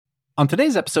On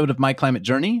today's episode of My Climate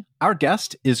Journey, our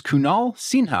guest is Kunal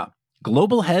Sinha,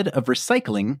 Global Head of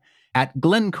Recycling at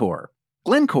Glencore.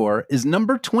 Glencore is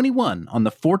number 21 on the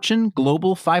Fortune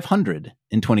Global 500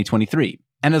 in 2023.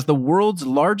 And as the world's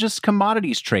largest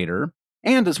commodities trader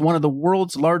and as one of the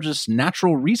world's largest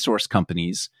natural resource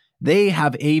companies, they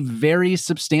have a very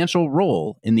substantial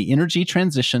role in the energy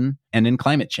transition and in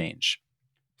climate change.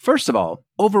 First of all,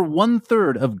 over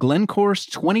 1/3 of Glencore's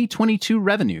 2022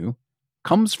 revenue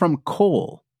comes from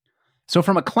coal. So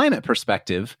from a climate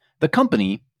perspective, the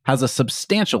company has a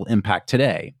substantial impact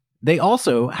today. They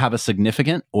also have a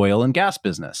significant oil and gas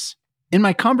business. In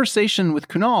my conversation with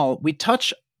Kunal, we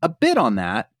touch a bit on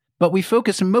that, but we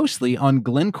focus mostly on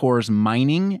Glencore's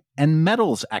mining and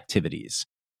metals activities.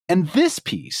 And this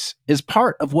piece is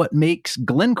part of what makes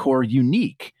Glencore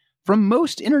unique from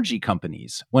most energy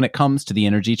companies when it comes to the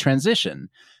energy transition.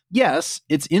 Yes,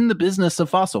 it's in the business of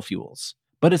fossil fuels,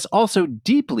 but it's also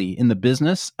deeply in the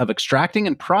business of extracting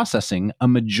and processing a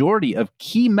majority of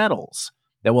key metals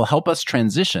that will help us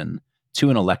transition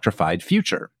to an electrified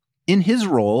future. In his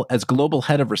role as global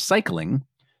head of recycling,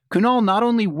 Kunal not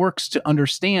only works to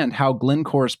understand how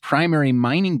Glencore's primary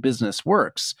mining business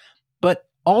works, but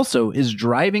also is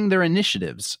driving their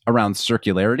initiatives around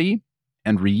circularity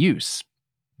and reuse.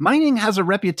 Mining has a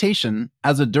reputation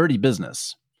as a dirty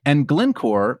business, and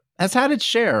Glencore has had its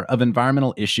share of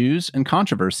environmental issues and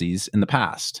controversies in the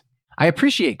past. I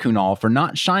appreciate Kunal for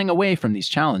not shying away from these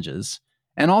challenges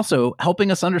and also helping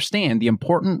us understand the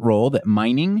important role that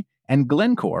mining and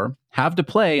Glencore have to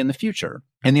play in the future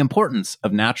and the importance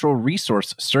of natural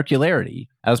resource circularity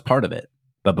as part of it.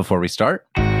 But before we start,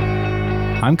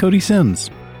 I'm Cody Sims.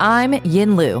 I'm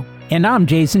Yin Lu. And I'm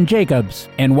Jason Jacobs.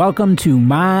 And welcome to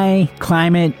My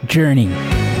Climate Journey.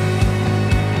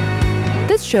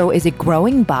 This show is a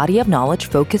growing body of knowledge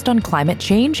focused on climate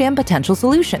change and potential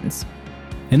solutions.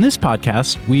 In this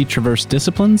podcast, we traverse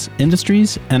disciplines,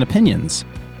 industries, and opinions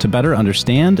to better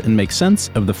understand and make sense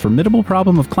of the formidable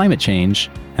problem of climate change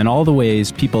and all the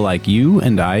ways people like you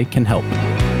and I can help.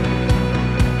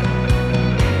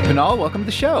 Kunal, welcome to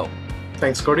the show.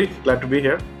 Thanks, Cody. Glad to be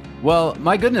here. Well,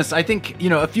 my goodness, I think,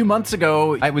 a few months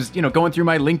ago, I was, going through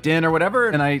my LinkedIn or whatever,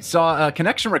 and I saw a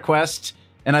connection request,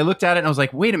 and I looked at it and I was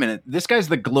like, wait a minute, this guy's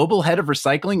the global head of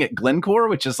recycling at Glencore,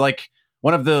 which is like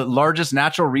one of the largest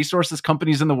natural resources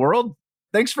companies in the world.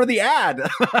 Thanks for the ad.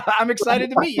 I'm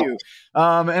excited to meet you.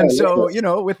 So,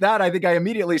 with that, I think I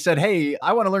immediately said, hey,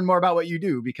 I want to learn more about what you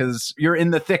do because you're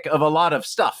in the thick of a lot of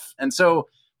stuff. And so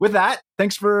with that,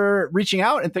 thanks for reaching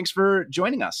out and thanks for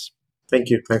joining us.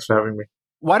 Thank you. Thanks for having me.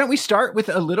 Why don't we start with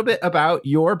a little bit about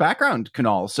your background,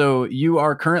 Kunal? So you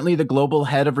are currently the global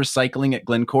head of recycling at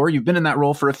Glencore. You've been in that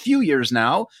role for a few years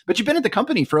now, but you've been at the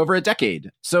company for over a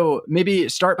decade. So maybe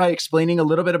start by explaining a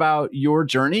little bit about your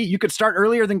journey. You could start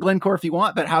earlier than Glencore if you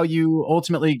want, but how you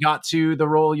ultimately got to the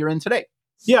role you're in today.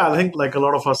 Yeah, I think like a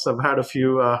lot of us have had a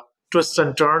few twists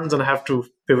and turns and have to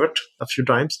pivot a few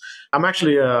times. I'm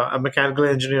actually a mechanical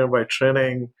engineer by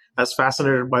training. I was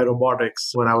fascinated by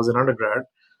robotics when I was in undergrad,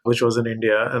 which was in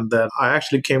India. And then I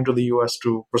actually came to the US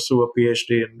to pursue a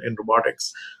PhD in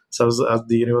robotics. So I was at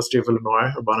the University of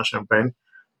Illinois, Urbana-Champaign.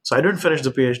 So I didn't finish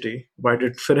the PhD, but I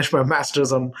did finish my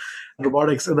master's on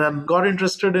robotics and then got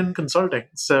interested in consulting.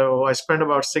 So I spent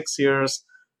about 6 years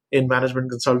in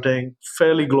management consulting,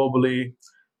 fairly globally.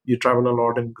 You travel a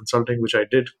lot in consulting, which I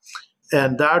did.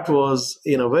 And that was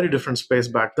in a very different space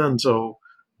back then. So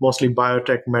mostly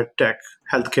biotech, medtech,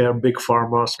 healthcare, big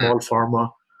pharma, small pharma.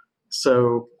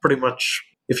 So pretty much,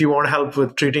 if you want help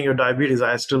with treating your diabetes,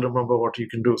 I still remember what you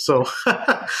can do. So,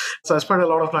 so I spent a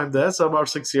lot of time there, so about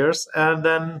 6 years. And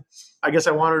then I guess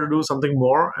I wanted to do something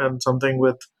more and something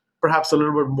with perhaps a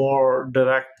little bit more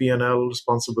direct P&L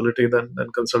responsibility than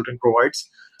consulting provides.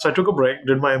 So I took a break,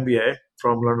 did my MBA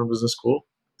from London Business School.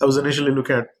 I was initially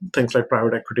looking at things like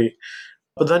private equity.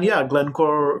 But then,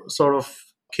 Glencore sort of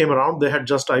came around. They had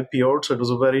just IPO'd, so it was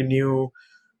a very new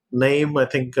name. I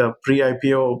think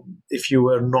pre-IPO, if you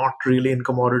were not really in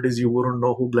commodities, you wouldn't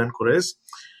know who Glencore is.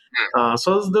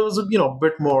 So there was a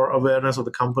bit more awareness of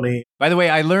the company. By the way,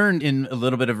 I learned in a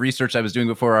little bit of research I was doing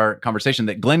before our conversation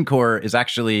that Glencore is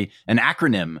actually an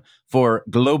acronym for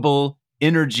Global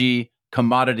Energy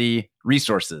Commodity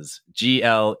Resources,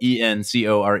 GLENCORE,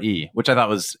 which I thought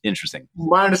was interesting.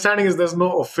 My understanding is there's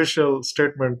no official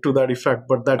statement to that effect,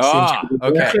 but that seems to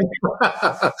be okay.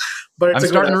 But I'm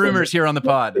starting rumors here on the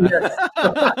pod.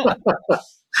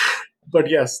 But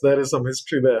yes, there is some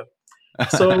history there.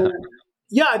 So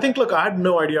I think, I had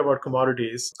no idea about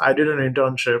commodities. I did an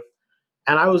internship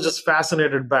and I was just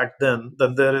fascinated back then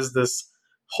that there is this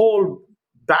whole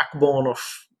backbone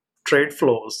of trade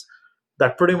flows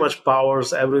that pretty much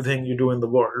powers everything you do in the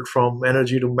world, from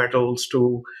energy to metals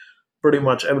to pretty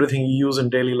much everything you use in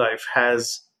daily life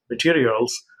has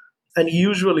materials. And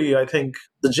usually, I think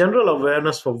the general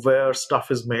awareness for where stuff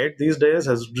is made these days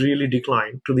has really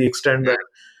declined to the extent that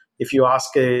if you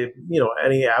ask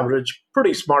any average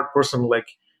pretty smart person, like,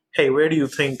 hey, where do you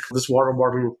think this water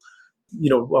bottle,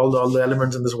 all the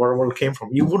elements in this water bottle came from,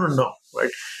 you wouldn't know,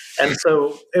 right? And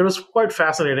so it was quite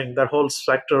fascinating. That whole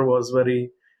sector was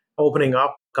very opening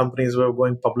up. Companies were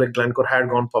going public. Glencore had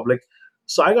gone public.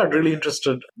 So I got really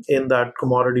interested in that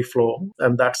commodity flow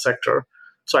and that sector.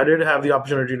 So I did have the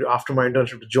opportunity to, after my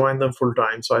internship, to join them full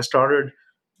time. So I started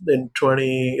in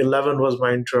 2011 was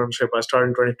my internship. I started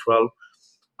in 2012.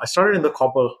 I started in the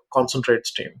copper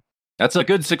concentrates team. That's a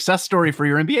good success story for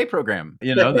your MBA program.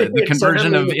 The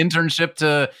conversion of internship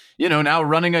to, now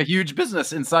running a huge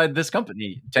business inside this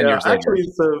company 10 years later. Actually,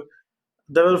 so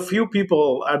there were a few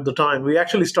people at the time. We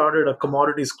actually started a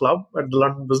commodities club at the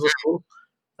London Business School,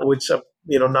 which,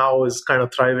 now is kind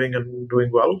of thriving and doing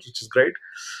well, which is great.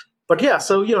 But yeah,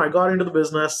 so, I got into the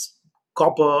business.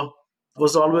 Copper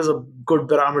was always a good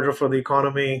parameter for the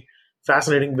economy.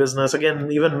 Fascinating business. Again,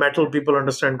 even metal, people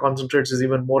understand concentrates is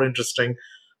even more interesting.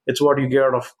 It's what you get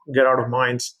out of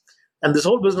mines. And this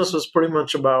whole business was pretty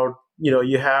much about,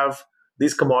 you have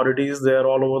these commodities, they're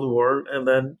all over the world, and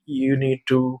then you need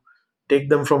to take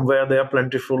them from where they are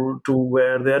plentiful to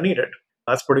where they are needed.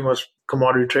 That's pretty much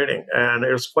commodity trading. And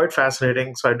it was quite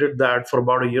fascinating. So I did that for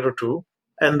about a year or two.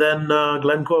 And then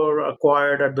Glencore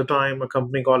acquired at the time a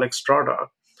company called Xstrata,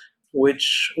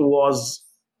 which was,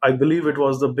 I believe it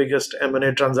was the biggest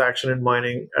M&A transaction in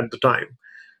mining at the time.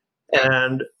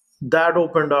 And that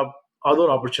opened up other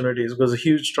opportunities. It was a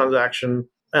huge transaction.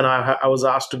 And I was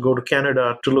asked to go to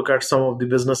Canada to look at some of the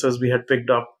businesses we had picked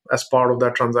up as part of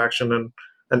that transaction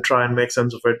and try and make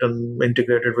sense of it and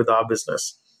integrate it with our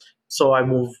business. So I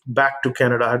moved back to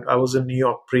Canada. I was in New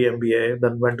York pre-MBA,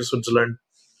 then went to Switzerland.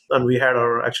 And we had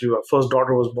our first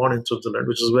daughter was born in Switzerland,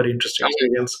 which is a very interesting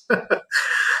experience.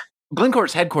 Glencore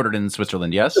is headquartered in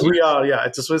Switzerland, yes? We are, yeah.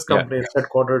 It's a Swiss company. Yeah. It's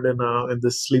headquartered in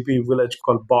this sleepy village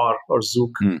called Bar or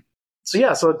Zug.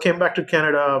 So I came back to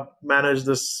Canada, managed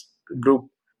this group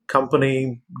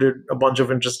company, did a bunch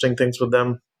of interesting things with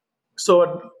them.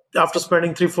 So after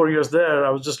spending 3-4 years there, I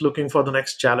was just looking for the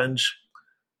next challenge.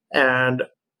 And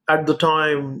at the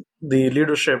time, the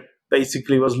leadership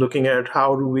basically was looking at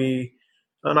how do we,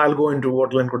 and I'll go into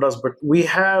what Glencore does, but we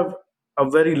have a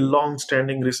very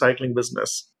long-standing recycling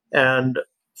business. And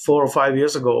 4 or 5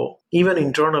 years ago, even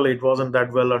internally, it wasn't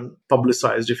that well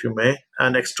publicized, if you may.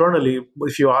 And externally,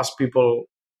 if you ask people,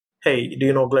 hey, do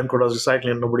you know Glencore does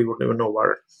recycling? Nobody would even know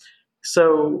about it.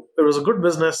 So it was a good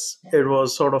business. It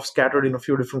was sort of scattered in a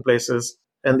few different places.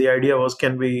 And the idea was,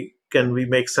 can we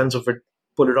make sense of it,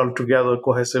 put it all together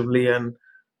cohesively, and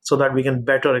so that we can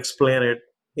better explain it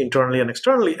internally and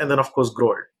externally, and then, of course,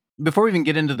 grow it. Before we even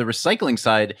get into the recycling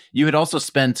side, you had also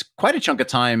spent quite a chunk of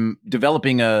time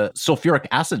developing a sulfuric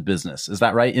acid business. Is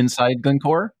that right, inside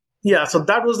Glencore? Yeah, so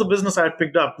that was the business I had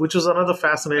picked up, which was another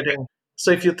fascinating.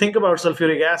 So if you think about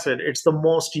sulfuric acid, it's the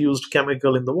most used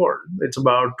chemical in the world. It's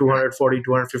about 240,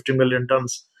 250 million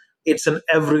tons. It's in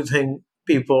everything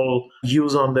people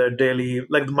use on their daily,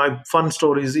 like my fun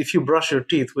story is if you brush your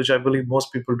teeth, which I believe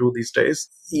most people do these days,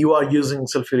 you are using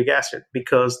sulfuric acid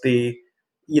because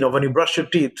when you brush your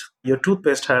teeth, your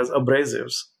toothpaste has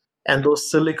abrasives, and those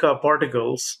silica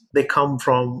particles, they come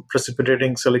from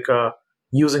precipitating silica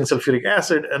using sulfuric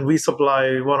acid, and we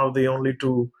supply one of the only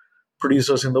 2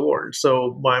 producers in the world.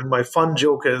 So my fun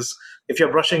joke is, if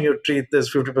you're brushing your teeth,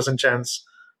 there's 50% chance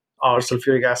our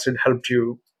sulfuric acid helped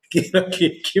you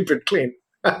keep it clean.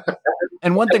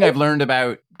 And one thing I've learned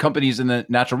about companies in the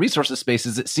natural resources space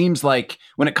is it seems like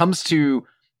when it comes to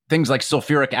things like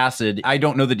sulfuric acid, I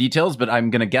don't know the details, but I'm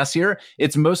going to guess here,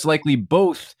 it's most likely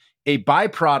both a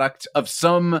byproduct of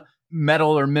some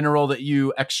metal or mineral that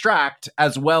you extract,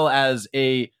 as well as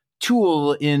a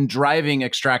tool in driving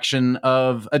extraction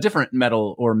of a different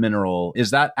metal or mineral.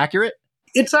 Is that accurate?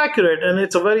 It's accurate, and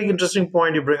it's a very interesting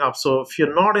point you bring up. So if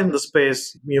you're not in the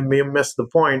space, you may miss the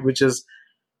point, which is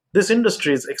this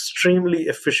industry is extremely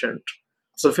efficient.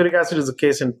 Sulfuric acid is a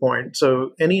case in point.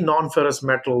 So any non-ferrous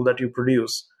metal that you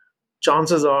produce,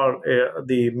 chances are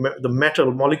the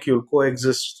metal molecule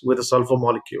coexists with a sulfur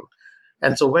molecule.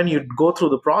 And so when you go through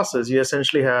the process, you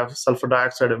essentially have sulfur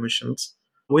dioxide emissions,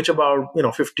 which about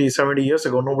 50, 70 years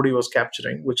ago, nobody was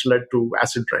capturing, which led to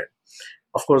acid rain.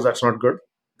 Of course, that's not good.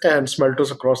 And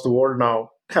smelters across the world now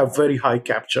have very high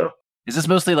capture. Is this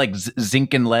mostly like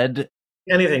zinc and lead?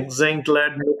 Anything, zinc,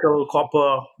 lead, nickel,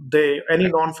 copper, any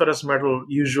non-ferrous metal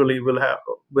usually will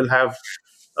have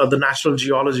the natural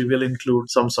geology will include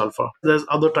some sulfur. There's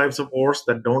other types of ores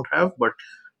that don't have, but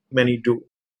many do.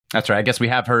 That's right. I guess we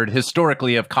have heard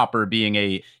historically of copper being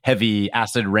a heavy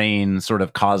acid rain sort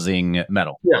of causing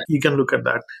metal. Yeah, you can look at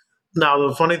that. Now,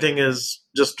 the funny thing is,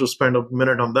 just to spend a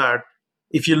minute on that,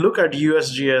 if you look at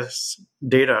USGS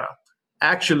data,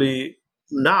 actually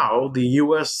now the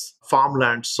US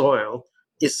farmland soil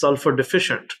is sulfur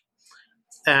deficient.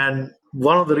 And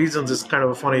one of the reasons is kind of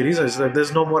a funny reason is that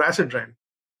there's no more acid rain,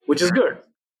 which is good.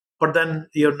 But then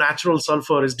your natural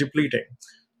sulfur is depleting.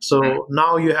 So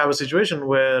now you have a situation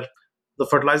where the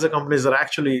fertilizer companies are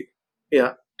actually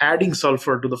adding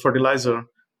sulfur to the fertilizer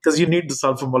because you need the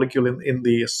sulfur molecule in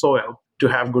the soil to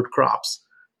have good crops.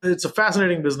 It's a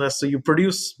fascinating business. So you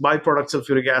produce byproduct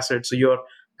sulfuric acid. So you're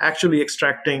actually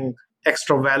extracting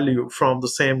extra value from the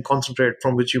same concentrate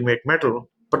from which you make metal.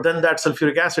 But then that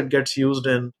sulfuric acid gets used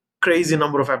in crazy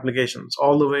number of applications,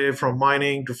 all the way from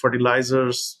mining to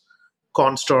fertilizers,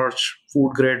 cornstarch,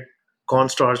 food grade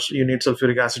cornstarch. You need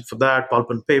sulfuric acid for that, pulp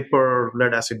and paper,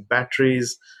 lead acid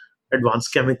batteries,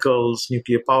 advanced chemicals,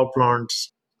 nuclear power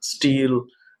plants, steel.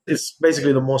 It's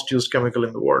basically the most used chemical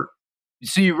in the world.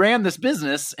 So you ran this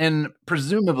business and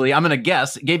presumably, I'm going to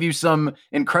guess, it gave you some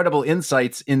incredible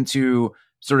insights into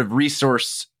sort of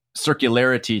resource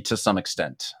circularity to some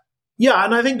extent. Yeah,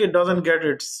 and I think it doesn't get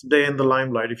its day in the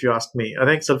limelight, if you ask me. I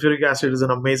think sulfuric acid is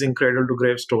an amazing cradle to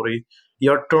grave story.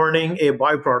 You're turning a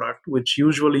byproduct, which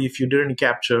usually, if you didn't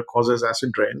capture, causes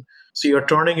acid rain. So you're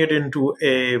turning it into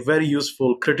a very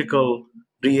useful, critical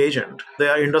reagent. There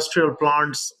are industrial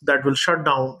plants that will shut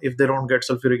down if they don't get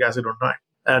sulfuric acid on time.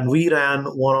 And we ran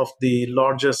one of the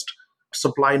largest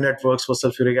supply networks for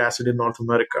sulfuric acid in North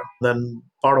America. Then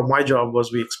part of my job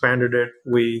was we expanded it.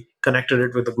 We connected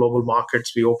it with the global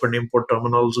markets. We opened import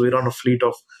terminals. We run a fleet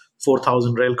of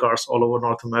 4,000 rail cars all over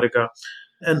North America.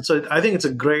 And so I think it's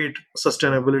a great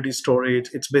sustainability story.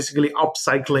 It's basically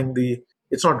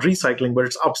it's not recycling, but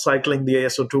it's upcycling the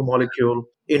ASO2 molecule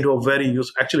into a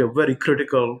very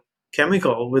critical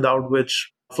chemical without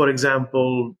which, for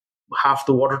example, half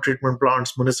the water treatment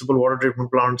plants, municipal water treatment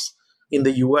plants in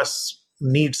the US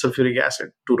need sulfuric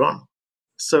acid to run.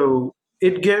 So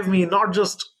it gave me not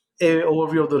just an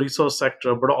overview of the resource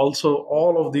sector, but also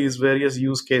all of these various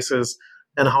use cases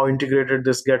and how integrated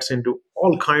this gets into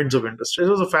all kinds of industries.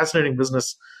 It was a fascinating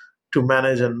business to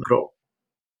manage and grow.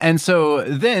 And so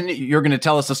then you're going to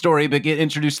tell us a story, but get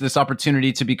introduced to this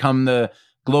opportunity to become the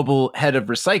global head of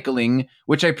recycling,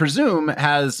 which I presume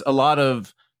has a lot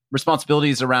of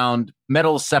responsibilities around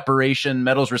metals separation,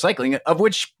 metals recycling, of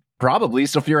which probably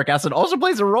sulfuric acid also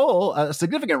plays a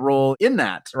significant role in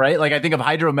that, right? Like I think of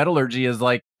hydrometallurgy as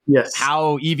like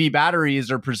how EV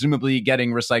batteries are presumably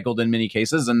getting recycled in many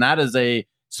cases. And that is a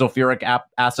sulfuric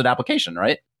acid application,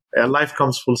 right? Yeah, life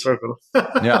comes full circle.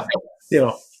 Yeah.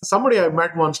 Somebody I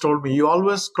met once told me, you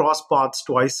always cross paths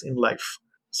twice in life.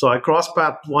 So I crossed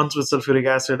path once with sulfuric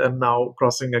acid and now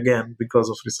crossing again because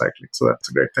of recycling. So that's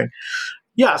a great thing.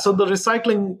 Yeah, so the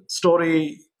recycling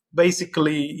story,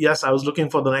 basically, yes, I was looking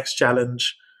for the next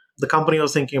challenge. The company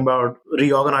was thinking about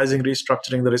reorganizing,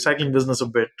 restructuring the recycling business a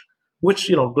bit, which,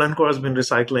 Glencore has been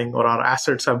recycling, or our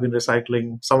assets have been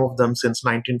recycling, some of them since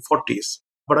 1940s.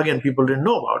 But again, people didn't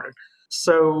know about it.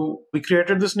 So we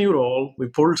created this new role. We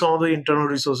pulled some of the internal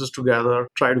resources together,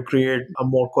 try to create a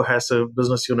more cohesive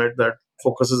business unit that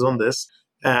focuses on this.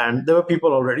 And there were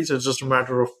people already, so it's just a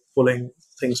matter of pulling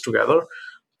things together.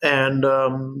 And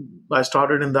I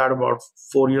started in that about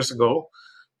 4 years ago.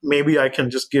 Maybe I can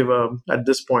just give at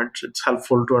this point, it's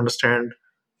helpful to understand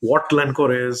what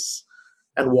Glencore is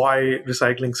and why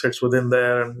recycling sits within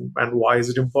there and why is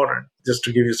it important, just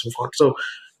to give you some context. So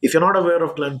if you're not aware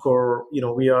of Glencore,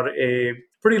 we are a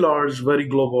pretty large, very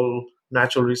global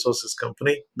natural resources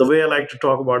company. The way I like to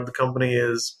talk about the company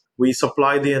is we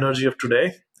supply the energy of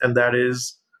today, and that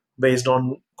is based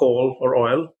on coal or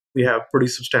oil. We have pretty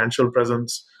substantial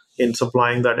presence in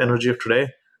supplying that energy of today.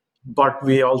 But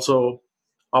we also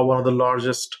are one of the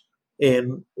largest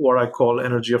in what I call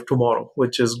energy of tomorrow,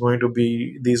 which is going to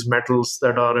be these metals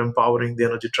that are empowering the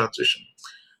energy transition.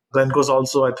 Glencore is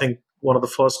also, I think, one of the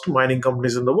first mining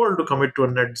companies in the world to commit to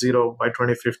a net zero by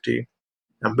 2050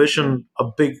 ambition. A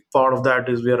big part of that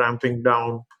is we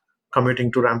are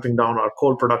committing to ramping down our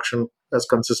coal production as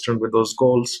consistent with those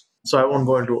goals. So I won't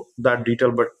go into that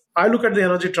detail, but I look at the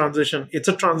energy transition. It's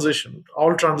a transition.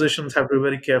 All transitions have to be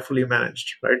very carefully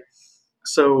managed, right?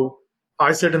 So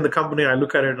I sit in the company, I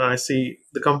look at it and I see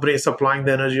the company is supplying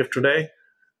the energy of today.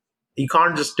 You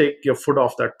can't just take your foot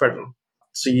off that pedal.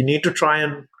 So you need to try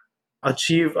and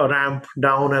achieve a ramp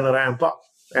down and a ramp up,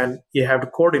 and you have to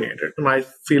coordinate it. And I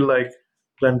feel like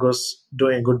Glencore's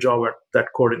doing a good job at that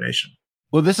coordination.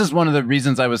 Well, this is one of the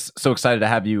reasons I was so excited to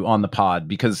have you on the pod,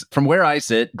 because from where I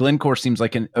sit, Glencore seems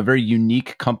like a very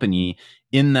unique company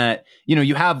in that,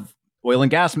 you have oil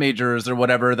and gas majors or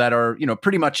whatever that are,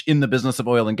 pretty much in the business of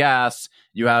oil and gas.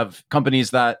 You have companies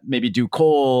that maybe do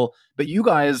coal, but you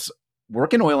guys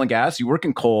work in oil and gas, you work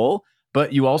in coal,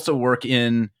 but you also work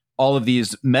in all of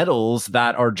these metals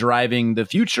that are driving the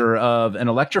future of an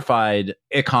electrified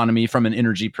economy from an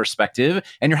energy perspective.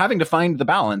 And you're having to find the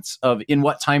balance of in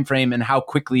what time frame and how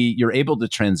quickly you're able to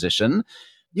transition.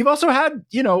 You've also had,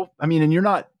 and you're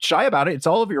not shy about it. It's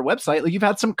all over your website. Like, you've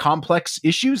had some complex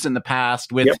issues in the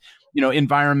past with,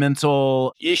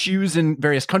 environmental issues in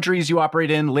various countries you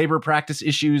operate in, labor practice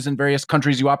issues in various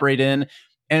countries you operate in.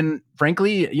 And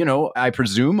frankly, I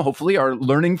presume, hopefully, are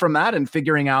learning from that and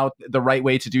figuring out the right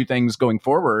way to do things going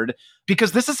forward,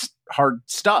 because this is hard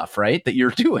stuff, right, that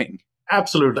you're doing.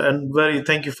 Absolutely. And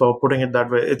thank you for putting it that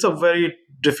way. It's a very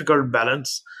difficult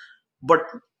balance. But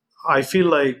I feel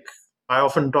like I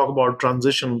often talk about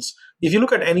transitions. If you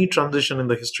look at any transition in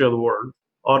the history of the world,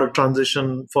 or a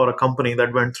transition for a company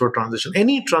that went through a transition,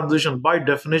 any transition, by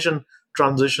definition,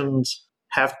 transitions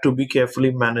have to be carefully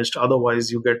managed.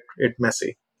 Otherwise, you get it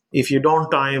messy. If you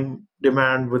don't time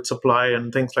demand with supply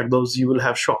and things like those, you will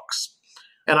have shocks.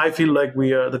 And I feel like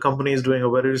the company is doing a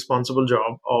very responsible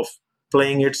job of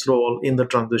playing its role in the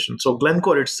transition. So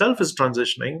Glencore itself is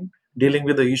transitioning, dealing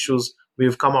with the issues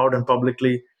we've come out and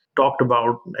publicly talked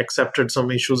about, accepted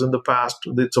some issues in the past.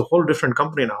 It's a whole different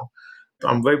company now.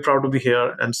 I'm very proud to be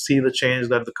here and see the change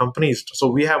that the company is.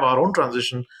 So we have our own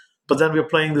transition, but then we're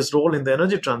playing this role in the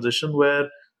energy transition where,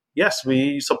 yes,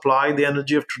 we supply the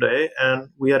energy of today and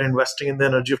we are investing in the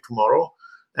energy of tomorrow.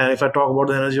 And if I talk about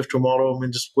the energy of tomorrow,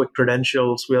 just quick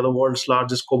credentials, we are the world's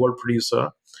largest cobalt producer,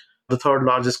 the third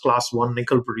largest class 1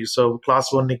 nickel producer.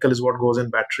 Class 1 nickel is what goes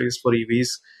in batteries for EVs.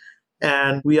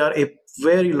 And we are a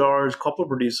very large copper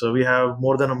producer. We have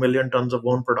more than 1 million tons of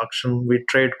own production. We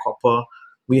trade copper.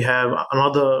 We have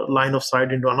another line of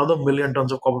sight into another 1 million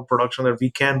tons of copper production that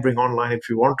we can bring online if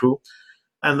we want to.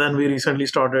 And then we recently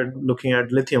started looking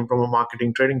at lithium from a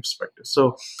marketing trading perspective.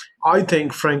 So I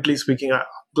think, frankly speaking,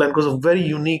 Glencore is a very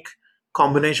unique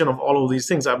combination of all of these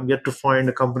things. I'm yet to find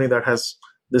a company that has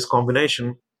this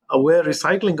combination. Where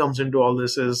recycling comes into all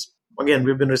this is, again,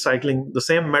 we've been recycling the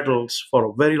same metals for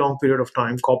a very long period of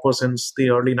time, copper since the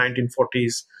early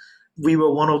 1940s. We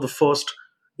were one of the first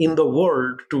in the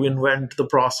world to invent the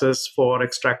process for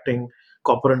extracting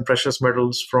copper and precious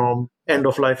metals from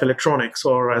end-of-life electronics,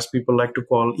 or as people like to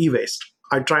call e-waste.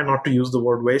 I try not to use the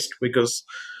word waste because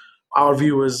our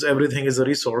view is everything is a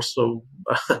resource. So,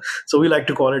 so we like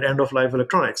to call it end-of-life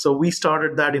electronics. So we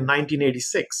started that in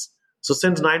 1986. So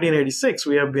since 1986,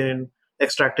 we have been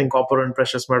extracting copper and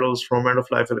precious metals from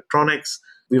end-of-life electronics.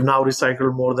 We've now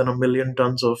recycled more than 1 million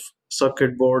tons of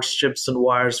circuit boards, chips, and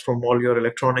wires from all your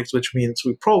electronics, which means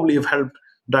we probably have helped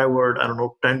divert,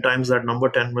 10 times that number,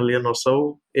 10 million or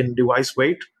so in device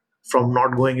weight from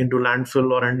not going into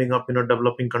landfill or ending up in a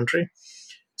developing country.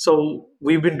 So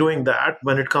we've been doing that.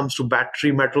 When it comes to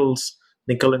battery metals,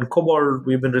 nickel and cobalt,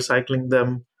 we've been recycling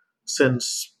them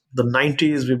since the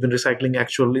 90s. We've been recycling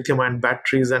actual lithium-ion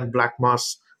batteries and black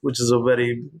mass, which is a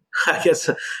very, I guess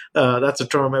that's a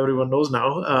term everyone knows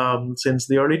now, since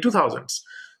the early 2000s.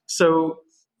 So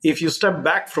if you step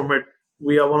back from it,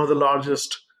 we are one of the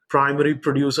largest primary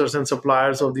producers and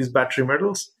suppliers of these battery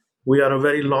metals. We are a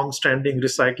very long-standing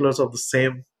recyclers of the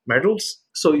same metals.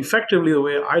 So effectively, the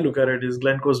way I look at it is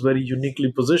Glencore is very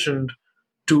uniquely positioned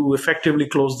to effectively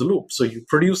close the loop. So you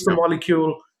produce the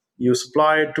molecule, you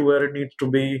supply it to where it needs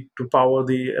to be to power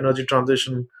the energy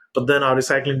transition, but then our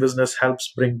recycling business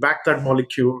helps bring back that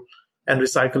molecule and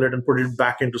recycle it and put it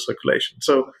back into circulation.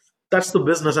 So that's the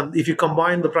business. And if you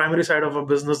combine the primary side of our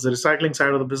business, the recycling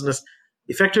side of the business,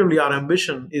 effectively our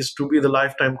ambition is to be the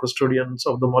lifetime custodians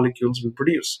of the molecules we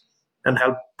produce and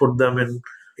help put them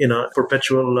in a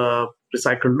perpetual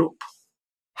recycled loop.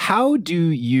 How do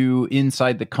you,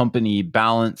 inside the company,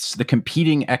 balance the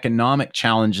competing economic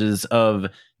challenges of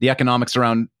the economics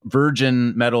around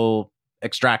virgin metal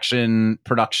extraction,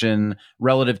 production,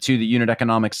 relative to the unit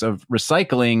economics of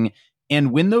recycling?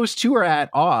 And when those two are at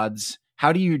odds,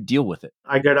 how do you deal with it?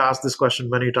 I get asked this question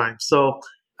many times. So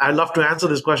I love to answer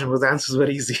this question because the answer is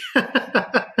very easy.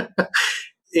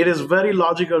 It is very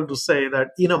logical to say that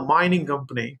in a mining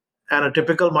company, and a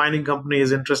typical mining company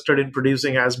is interested in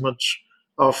producing as much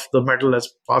of the metal as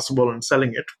possible and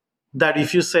selling it, that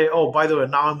if you say, oh, by the way,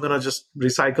 now I'm going to just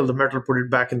recycle the metal, put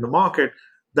it back in the market,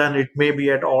 then it may be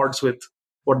at odds with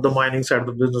what the mining side of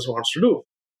the business wants to do.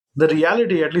 The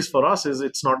reality, at least for us, is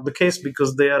it's not the case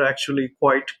because they are actually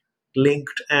quite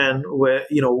linked and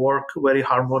work very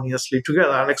harmoniously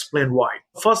together. I'll explain why.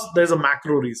 First, there's a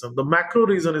macro reason. The macro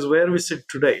reason is where we sit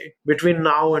today. Between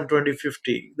now and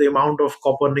 2050, the amount of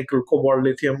copper, nickel, cobalt,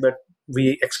 lithium that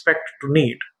we expect to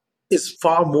need is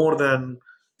far more than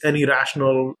any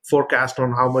rational forecast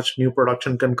on how much new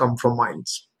production can come from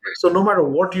mines. So no matter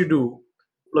what you do,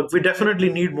 look, we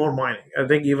definitely need more mining. I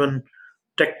think even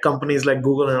tech companies like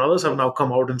Google and others have now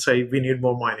come out and say we need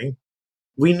more mining.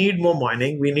 We need more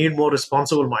mining. We need more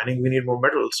responsible mining. We need more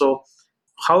metal. So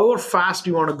however fast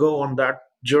you want to go on that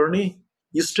journey,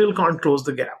 you still can't close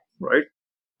the gap, right?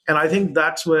 And I think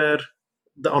that's where,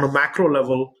 on a macro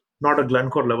level, not a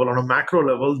Glencore level, on a macro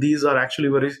level, these are actually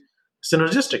very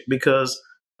synergistic because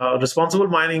responsible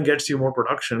mining gets you more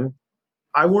production.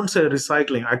 I won't say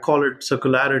recycling, I call it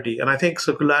circularity. And I think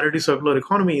circularity, circular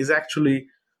economy is actually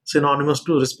synonymous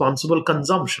to responsible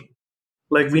consumption.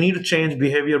 Like we need to change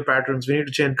behavior patterns, we need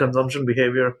to change consumption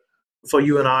behavior for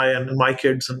you and I and my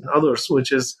kids and others,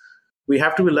 which is we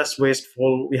have to be less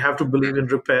wasteful. We have to believe in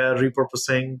repair,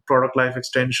 repurposing, product life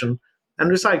extension,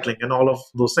 and recycling and all of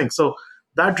those things. So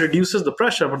that reduces the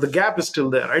pressure, but the gap is still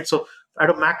there, right? So at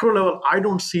a macro level, I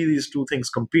don't see these two things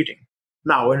competing.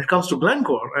 Now, when it comes to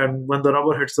Glencore and when the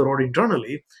rubber hits the road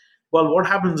internally, well, what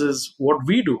happens is what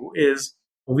we do is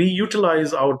we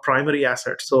utilize our primary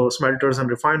assets, so smelters and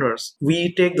refiners.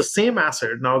 We take the same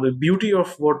asset. Now, the beauty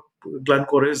of what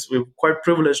Glencore is, we're quite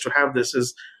privileged to have this,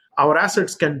 is our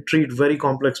assets can treat very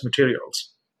complex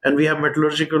materials. And we have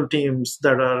metallurgical teams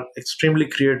that are extremely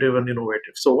creative and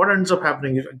innovative. So what ends up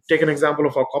happening, if take an example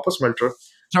of our copper smelter.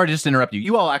 Sorry to just interrupt you.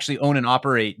 You all actually own and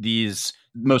operate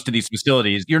most of these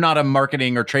facilities. You're not a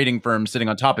marketing or trading firm sitting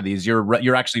on top of these.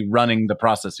 You're actually running the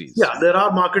processes. Yeah, there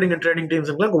are marketing and trading teams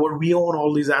in Glencore, but we own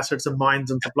all these assets and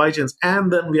mines and supply chains,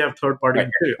 and then we have third-party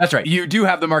material. That's right. You do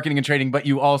have the marketing and trading, but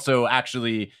you also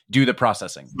actually do the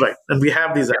processing. Right, and we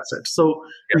have these assets. So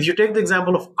if you take the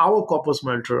example of our copper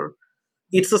smelter,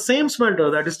 it's the same smelter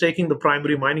that is taking the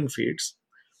primary mining feeds,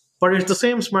 but it's the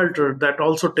same smelter that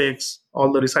also takes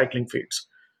all the recycling feeds.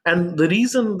 And the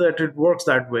reason that it works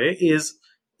that way is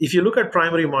if you look at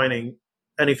primary mining,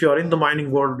 and if you're in the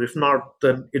mining world, if not,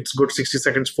 then it's good 60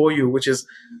 seconds for you, which is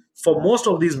for most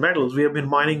of these metals, we have been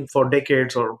mining for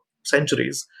decades or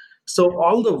centuries. So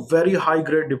all the very high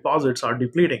grade deposits are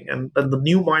depleting. And the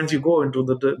new mines you go into,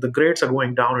 the grades are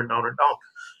going down and down and down.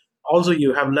 Also,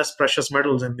 you have less precious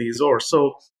metals in these ores.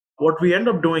 So what we end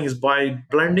up doing is by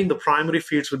blending the primary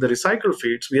feeds with the recycled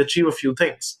feeds, we achieve a few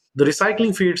things. The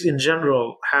recycling feeds in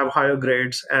general have higher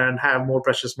grades and have more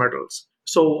precious metals.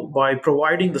 So by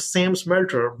providing the same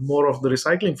smelter more of the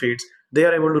recycling feeds, they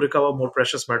are able to recover more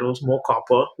precious metals, more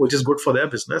copper, which is good for their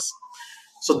business.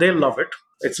 So they love it.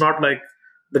 It's not like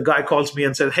the guy calls me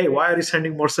and says, hey, why are you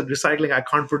sending more recycling? I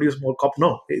can't produce more copper.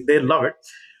 No, they love it.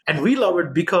 And we love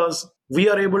it because we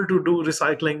are able to do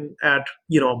recycling at,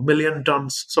 million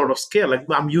tons sort of scale. Like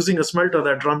I'm using a smelter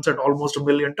that runs at almost 1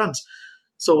 million tons.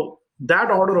 So that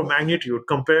order of magnitude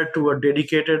compared to a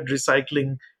dedicated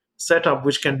recycling setup,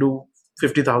 which can do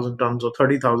 50,000 tons or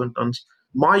 30,000 tons,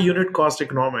 my unit cost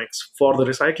economics for the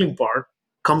recycling part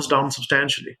comes down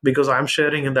substantially because I'm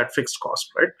sharing in that fixed cost,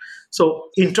 right? So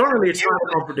internally, it's not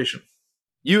a competition.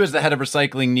 You as the head of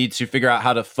recycling need to figure out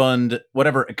how to fund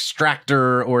whatever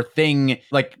extractor or thing,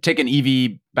 like take an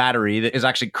EV battery that is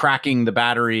actually cracking the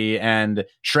battery and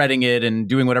shredding it and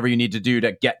doing whatever you need to do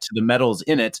to get to the metals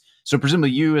in it. So presumably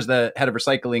you as the head of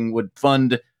recycling would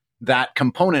fund that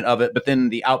component of it, but then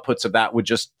the outputs of that would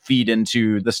just feed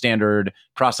into the standard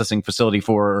processing facility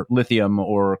for lithium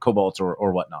or cobalt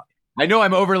or whatnot. I know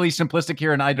I'm overly simplistic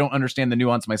here and I don't understand the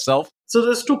nuance myself. So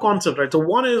there's two concepts, right? So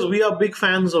one is we are big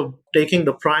fans of taking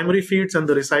the primary feeds and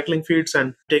the recycling feeds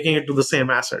and taking it to the same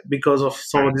asset because of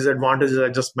some of these advantages I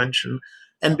just mentioned.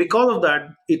 And because of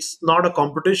that, it's not a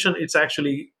competition. It's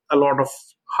actually a lot of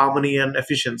harmony and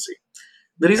efficiency.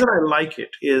 The reason I like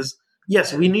it is,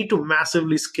 yes, we need to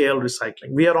massively scale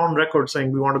recycling. We are on record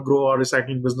saying we want to grow our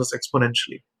recycling business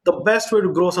exponentially. The best way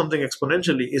to grow something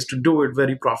exponentially is to do it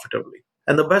very profitably.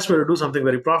 And the best way to do something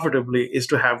very profitably is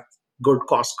to have good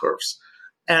cost curves.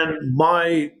 And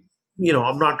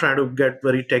I'm not trying to get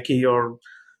very techie or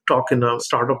talk in a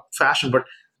startup fashion, but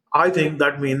I think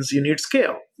that means you need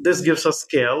scale. This gives us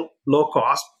scale, low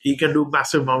cost. You can do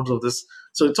massive amounts of this.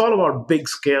 So it's all about big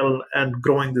scale and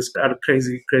growing this at a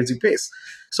crazy, crazy pace.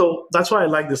 So that's why I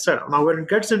like this setup. Now, when it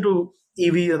gets into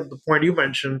EV and the point you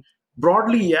mentioned,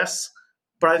 broadly, yes,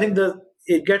 but I think that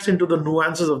it gets into the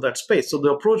nuances of that space. So the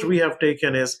approach we have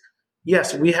taken is,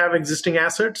 yes, we have existing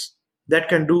assets that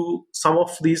can do some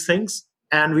of these things,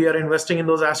 and we are investing in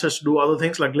those assets to do other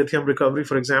things like lithium recovery,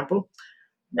 for example.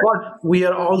 But we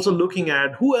are also looking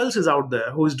at who else is out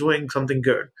there who is doing something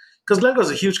good. Because Glencore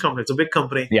is a huge company, it's a big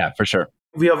company. Yeah, for sure.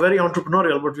 We are very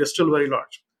entrepreneurial, but we are still very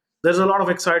large. There's a lot of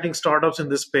exciting startups in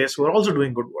this space who are also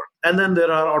doing good work. And then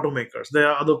there are automakers, there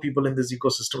are other people in this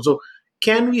ecosystem. So,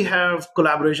 can we have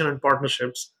collaboration and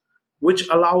partnerships which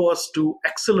allow us to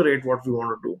accelerate what we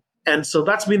want to do? And so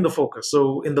that's been the focus.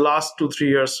 So, in the last 2-3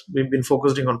 years, we've been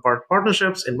focusing on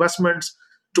partnerships, investments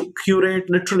to curate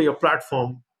literally a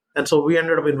platform. And so we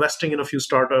ended up investing in a few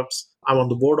startups. I'm on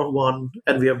the board of one,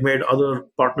 and we have made other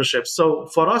partnerships. So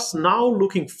for us now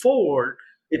looking forward,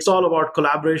 it's all about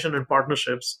collaboration and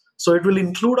partnerships. So it will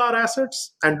include our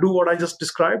assets and do what I just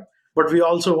described, but we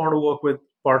also want to work with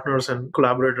partners and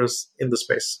collaborators in the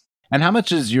space. And how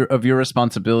much is your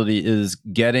responsibility is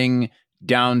getting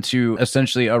down to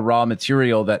essentially a raw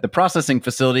material that the processing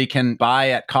facility can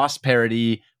buy at cost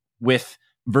parity with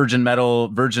virgin metal,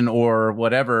 virgin ore,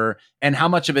 whatever, and how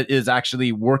much of it is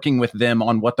actually working with them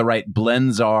on what the right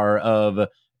blends are of,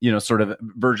 sort of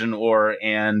virgin ore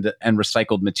and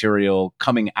recycled material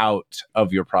coming out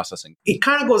of your processing? It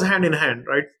kind of goes hand in hand,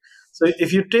 right? So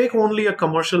if you take only a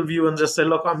commercial view and just say,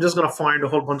 look, I'm just going to find a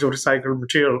whole bunch of recycled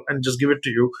material and just give it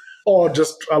to you, or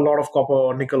just a lot of copper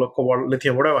or nickel or cobalt,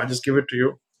 lithium, whatever, I just give it to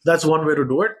you. That's one way to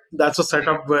do it. That's a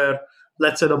setup where,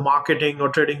 let's say, the marketing or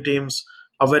trading teams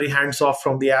are very hands off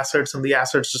from the assets, and the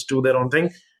assets just do their own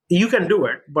thing. You can do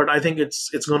it, but I think it's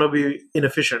going to be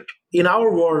inefficient. In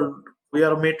our world, we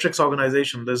are a matrix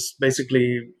organization. There's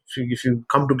basically, if you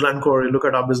come to Glencore, you look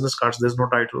at our business cards, there's no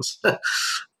titles.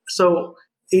 So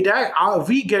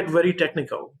we get very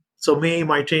technical. So me,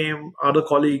 my team, other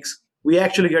colleagues, we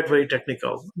actually get very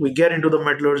technical. We get into the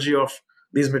metallurgy of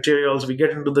these materials. We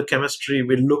get into the chemistry.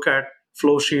 We look at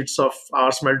flow sheets of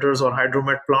our smelters or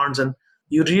hydromet plants. And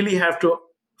you really have to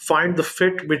find the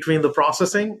fit between the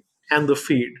processing and the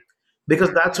feed,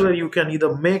 because that's where you can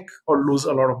either make or lose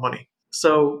a lot of money.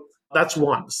 So that's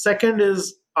one. Second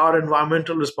is our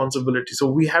environmental responsibility.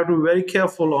 So we have to be very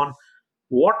careful on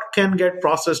what can get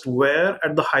processed where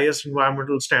at the highest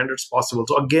environmental standards possible.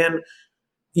 So again,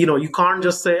 you can't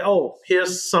just say, oh,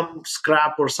 here's some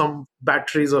scrap or some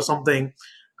batteries or something,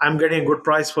 I'm getting a good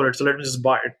price for it, so let me just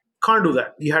buy it. Can't do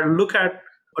that. You have to look at,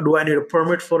 do I need a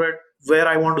permit for it? Where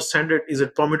I want to send it, is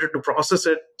it permitted to process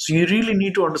it? So you really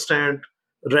need to understand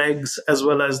regs as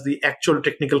well as the actual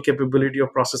technical capability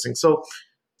of processing. So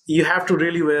you have to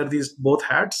really wear these both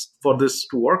hats for this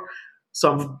to work.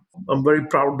 So I'm very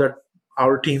proud that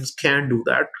our teams can do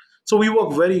that. So we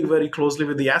work very, very closely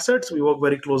with the assets. We work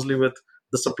very closely with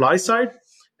the supply side.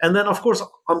 And then, of course,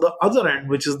 on the other end,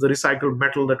 which is the recycled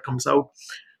metal that comes out,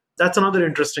 that's another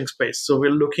interesting space. So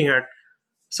we're looking at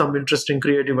some interesting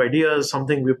creative ideas.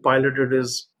 Something we piloted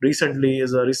recently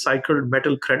is a recycled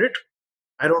metal credit.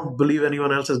 I don't believe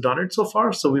anyone else has done it so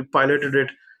far. So we piloted it.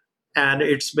 And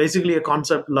it's basically a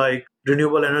concept like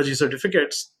renewable energy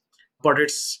certificates, but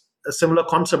it's a similar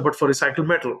concept, but for recycled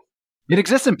metal. It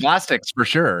exists in plastics for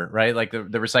sure, right? Like the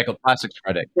recycled plastics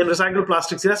credit. In recycled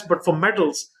plastics, yes, but for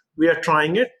metals, we are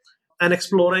trying it and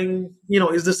exploring,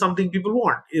 is this something people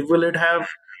want? Will it have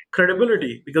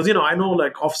credibility? Because, I know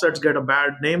like offsets get a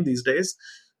bad name these days,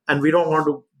 and we don't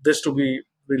want this to be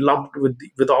lumped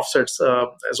with offsets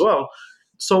as well.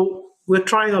 So we're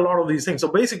trying a lot of these things. So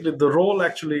basically, the role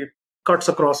actually cuts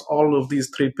across all of these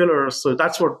three pillars. So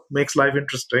that's what makes life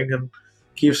interesting and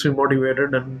keeps me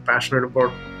motivated and passionate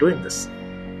about doing this.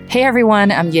 Hey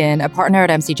everyone, I'm Yin, a partner at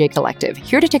MCJ Collective,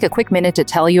 here to take a quick minute to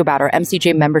tell you about our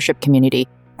MCJ membership community,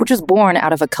 which was born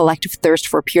out of a collective thirst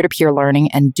for peer-to-peer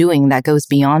learning and doing that goes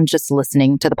beyond just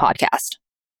listening to the podcast.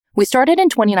 We started in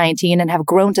 2019 and have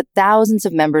grown to thousands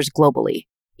of members globally.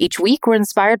 Each week, we're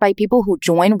inspired by people who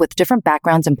join with different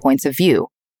backgrounds and points of view.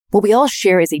 What we all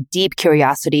share is a deep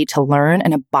curiosity to learn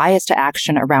and a bias to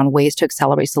action around ways to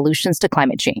accelerate solutions to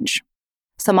climate change.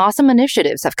 Some awesome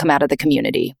initiatives have come out of the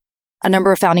community. A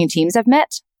number of founding teams have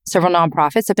met, several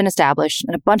nonprofits have been established,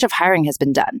 and a bunch of hiring has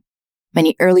been done.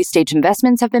 Many early-stage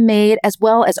investments have been made, as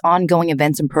well as ongoing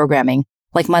events and programming,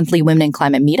 like monthly Women in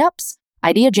Climate meetups,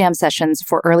 idea jam sessions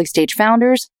for early-stage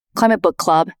founders, climate book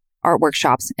club, art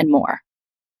workshops, and more.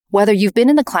 Whether you've been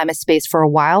in the climate space for a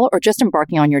while or just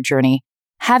embarking on your journey,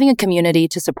 having a community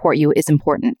to support you is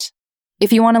important.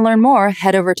 If you want to learn more,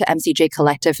 head over to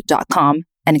mcjcollective.com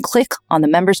and click on the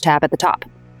Members tab at the top.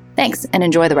 Thanks, and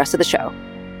enjoy the rest of the show.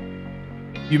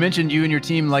 You mentioned you and your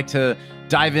team like to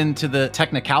dive into the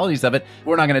technicalities of it.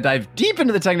 We're not going to dive deep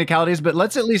into the technicalities, but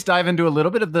let's at least dive into a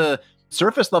little bit of the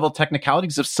surface level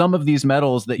technicalities of some of these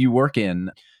metals that you work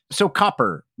in. So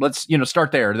copper, let's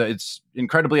start there. It's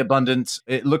incredibly abundant.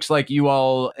 It looks like you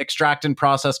all extract and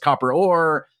process copper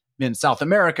ore. in South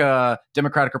America,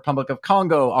 Democratic Republic of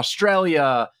Congo,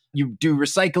 Australia. You do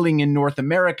recycling in North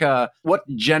America. What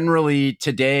generally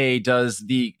today does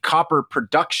the copper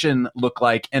production look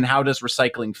like, and how does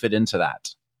recycling fit into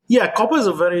that? Yeah, copper is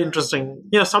a very interesting.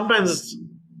 Sometimes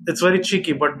it's very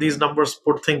cheeky, but these numbers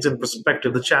put things in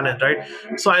perspective. The challenge, right?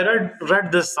 So I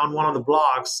read this on one of the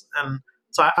blogs, and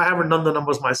so I haven't done the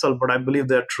numbers myself, but I believe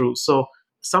they're true. So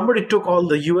somebody took all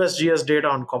the USGS data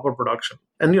on copper production,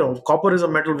 and copper is a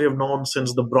metal we have known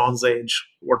since the Bronze Age,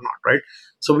 whatnot, right?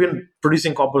 So we've been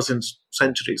producing copper since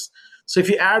centuries. So if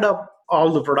you add up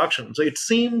all the production, so it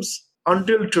seems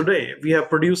until today we have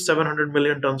produced 700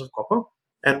 million tons of copper.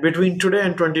 And between today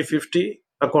and 2050,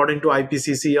 according to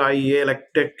IPCC, IEA, like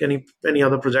take any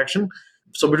other projection,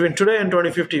 so between today and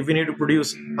 2050, we need to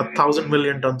produce 1,000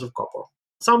 million tons of copper.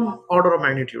 Some order of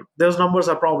magnitude. Those numbers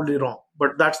are probably wrong,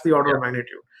 but that's the order of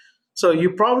magnitude. So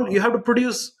you have to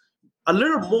produce a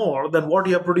little more than what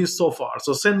you have produced so far.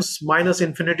 So since minus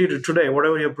infinity to today,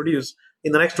 whatever you have produced,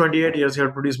 in the next 28 years, you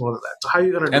have to produce more than that. So how are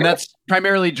you going to do that? And that's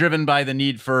primarily driven by the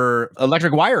need for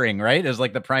electric wiring, right? Is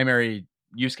like the primary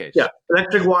use case. Yeah,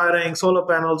 electric wiring, solar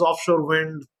panels, offshore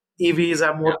wind, EVs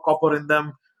have more copper in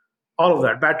them, all of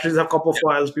that. Batteries have copper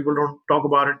foils, people don't talk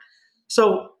about it.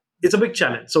 So it's a big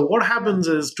challenge. So what happens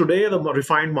is today the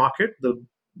refined market, the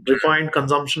refined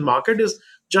consumption market is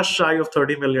just shy of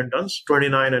 30 million tons,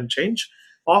 29 and change,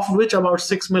 of which about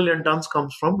 6 million tons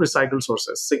comes from recycled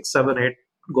sources. 6, 7, 8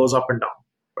 goes up and down,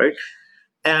 right?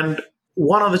 And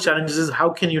one of the challenges is how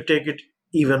can you take it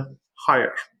even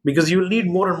higher? Because you'll need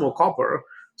more and more copper.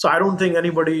 So I don't think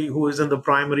anybody who is in the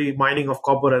primary mining of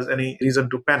copper has any reason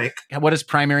to panic. What does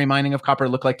primary mining of copper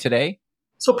look like today?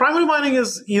 So primary mining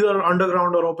is either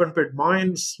underground or open pit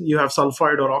mines. You have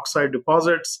sulfide or oxide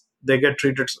deposits. They get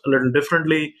treated a little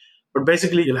differently. But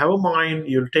basically, you'll have a mine,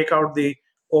 you'll take out the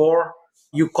ore,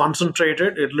 you concentrate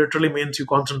it. It literally means you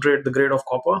concentrate the grade of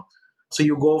copper. So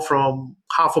you go from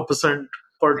 0.5%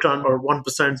 per ton or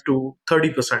 1% to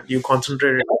 30%. You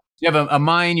concentrate it. You have a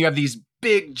mine, you have these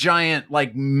big, giant,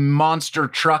 like monster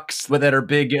trucks that are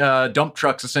big dump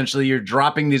trucks, essentially. You're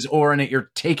dropping these ore in it,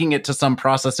 you're taking it to some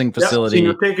processing facility. So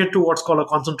you take it to what's called a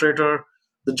concentrator.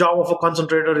 The job of a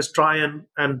concentrator is try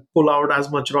and pull out as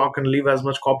much rock and leave as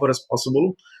much copper as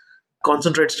possible.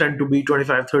 Concentrates tend to be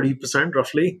 25-30%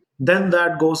 roughly. Then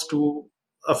that goes to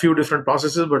a few different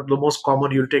processes, but the most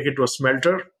common, you'll take it to a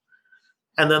smelter.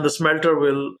 And then the smelter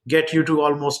will get you to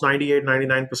almost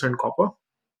 98-99% copper.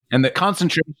 And the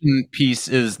concentration piece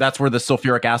that's where the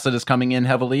sulfuric acid is coming in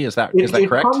heavily. Is that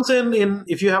correct? It comes in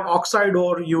if you have oxide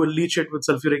ore, you will leach it with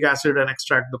sulfuric acid and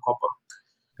extract the copper.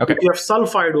 Okay. If you have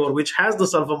sulfide ore, which has the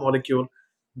sulfur molecule,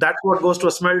 that's what goes to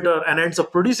a smelter and ends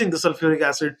up producing the sulfuric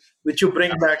acid, which you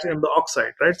bring back in the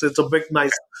oxide, right? So it's a big,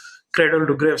 nice cradle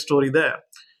to grave story there.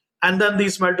 And then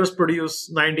these smelters produce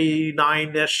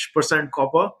 99-ish%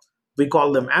 copper. We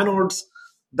call them anodes.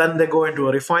 Then they go into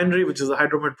a refinery, which is a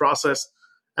hydromet process.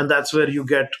 And that's where you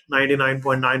get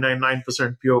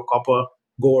 99.999% pure copper,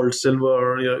 gold,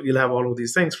 silver. You'll have all of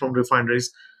these things from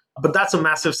refineries. But that's a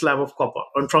massive slab of copper.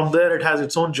 And from there, it has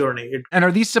its own journey. And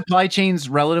are these supply chains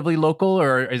relatively local,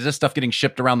 or is this stuff getting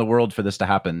shipped around the world for this to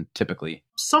happen typically?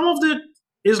 Some of it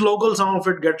is local. Some of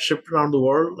it gets shipped around the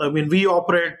world. I mean, we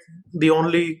operate the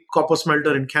only copper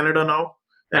smelter in Canada now.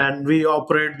 And we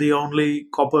operate the only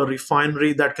copper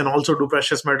refinery that can also do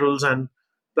precious metals and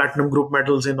platinum group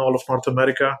metals in all of North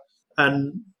America.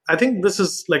 And I think this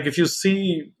is like, if you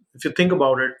think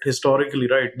about it historically,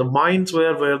 right, the mines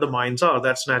were where the mines are.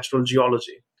 That's natural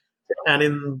geology. And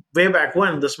in way back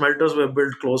when, the smelters were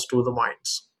built close to the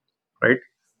mines, right?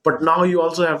 But now you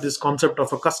also have this concept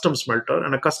of a custom smelter.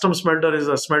 And a custom smelter is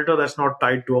a smelter that's not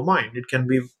tied to a mine. It can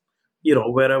be,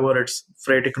 wherever it's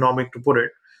freight economic to put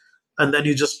it. And then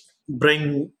you just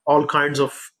bring all kinds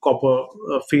of copper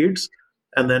feeds,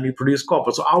 and then you produce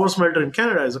copper. So our smelter in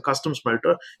Canada is a custom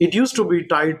smelter. It used to be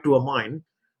tied to a mine.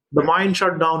 The mine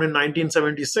shut down in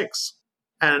 1976.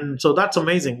 And so that's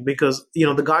amazing because,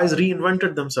 the guys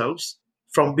reinvented themselves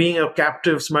from being a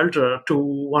captive smelter to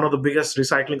one of the biggest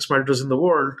recycling smelters in the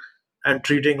world and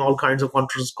treating all kinds of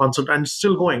concentrate and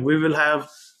still going. We will have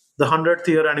the 100th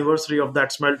year anniversary of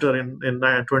that smelter in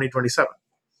 2027.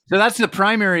 So that's the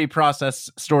primary process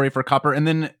story for copper. And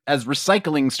then as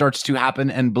recycling starts to happen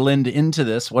and blend into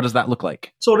this, what does that look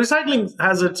like? So recycling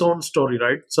has its own story,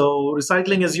 right? So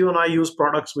recycling is you and I use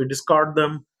products, we discard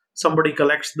them, somebody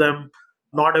collects them,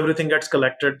 not everything gets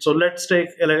collected. So let's take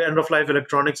end-of-life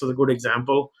electronics as a good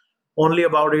example. Only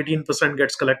about 18%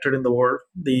 gets collected in the world.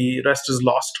 The rest is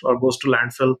lost or goes to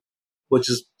landfill, which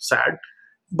is sad.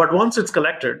 But once it's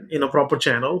collected in a proper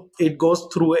channel, it goes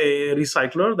through a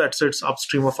recycler that sits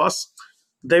upstream of us.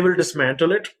 They will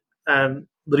dismantle it. And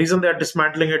the reason they're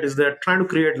dismantling it is they're trying to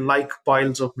create like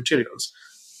piles of materials: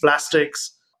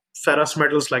 plastics, ferrous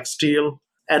metals like steel,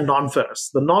 and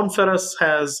non-ferrous. The non-ferrous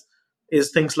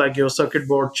is things like your circuit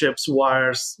board chips,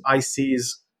 wires, ICs,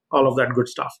 all of that good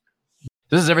stuff.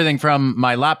 This is everything from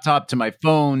my laptop to my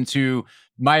phone to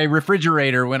my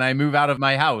refrigerator when I move out of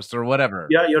my house or whatever.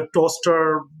 Yeah, your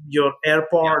toaster, your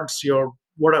AirPods, your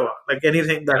whatever, like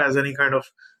anything that has any kind of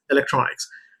electronics.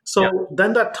 So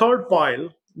then that third pile,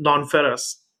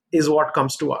 non-ferrous, is what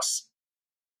comes to us.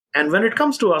 And when it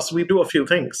comes to us, we do a few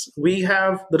things. We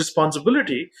have the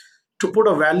responsibility to put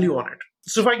a value on it.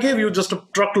 So if I gave you just a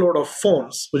truckload of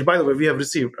phones, which by the way, we have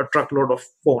received a truckload of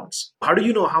phones, how do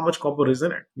you know how much copper is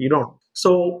in it? You don't.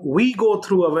 So we go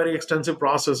through a very extensive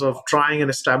process of trying and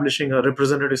establishing a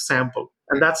representative sample.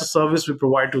 And that's a service we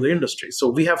provide to the industry. So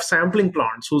we have sampling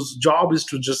plants whose job is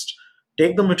to just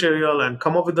take the material and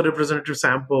come up with the representative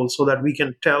sample so that we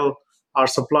can tell our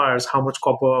suppliers how much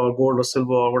copper or gold or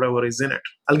silver or whatever is in it.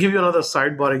 I'll give you another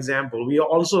sidebar example. We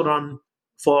also run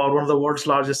for one of the world's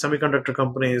largest semiconductor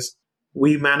companies.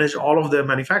 We manage all of their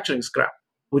manufacturing scrap,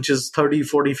 which is 30,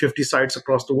 40, 50 sites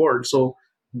across the world. So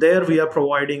there we are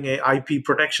providing a IP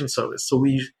protection service. So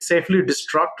we safely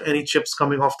destruct any chips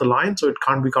coming off the line so it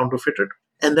can't be counterfeited.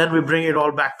 And then we bring it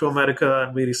all back to America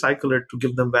and we recycle it to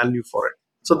give them value for it.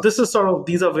 So this is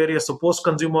these are various, so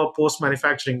post-consumer,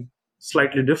 post-manufacturing,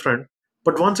 slightly different.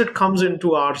 But once it comes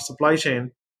into our supply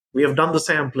chain, we have done the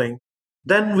sampling,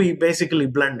 then we basically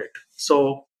blend it.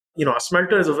 So, a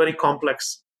smelter is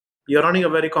you're running a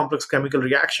very complex chemical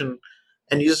reaction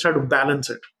and you just have to balance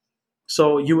it.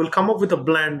 So you will come up with a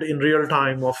blend in real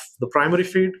time of the primary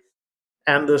feed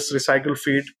and this recycled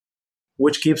feed,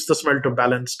 which keeps the smelter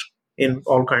balanced in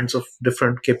all kinds of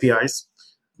different KPIs.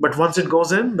 But once it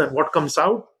goes in, then what comes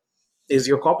out is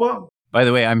your copper. By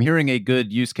the way, I'm hearing a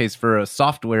good use case for a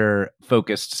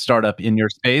software-focused startup in your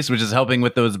space, which is helping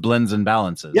with those blends and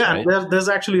balances. Yeah, right? there's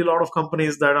actually a lot of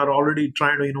companies that are already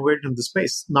trying to innovate in this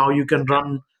space. Now you can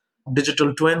run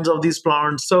digital twins of these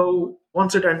plants. So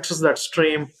once it enters that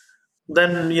stream,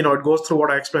 then it goes through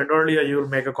what I explained earlier. You'll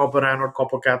make a copper anode,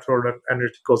 copper cathode, and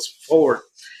it goes forward.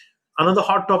 Another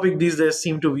hot topic these days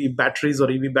seem to be batteries or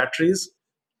EV batteries.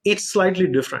 It's slightly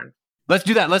different. Let's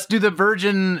do that. Let's do the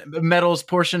virgin metals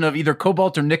portion of either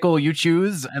cobalt or nickel you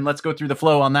choose, and let's go through the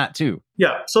flow on that too.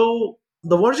 Yeah. So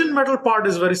the virgin metal part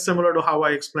is very similar to how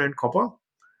I explained copper.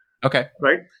 Okay.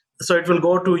 Right. So it will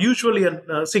go to usually,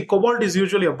 cobalt is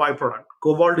usually a byproduct.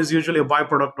 Cobalt is usually a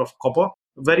byproduct of copper.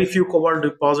 Very few cobalt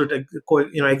deposits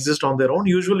exist on their own.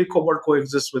 Usually cobalt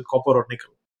coexists with copper or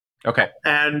nickel. Okay.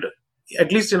 And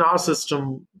at least in our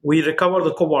system, we recover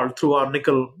the cobalt through our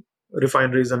nickel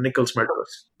refineries and nickel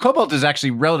smelters. Cobalt is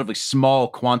actually relatively small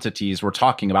quantities we're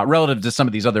talking about relative to some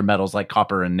of these other metals like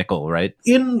copper and nickel, right?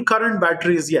 In current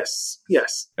batteries, yes.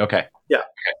 Okay. Yeah.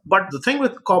 Okay. But the thing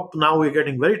with now we're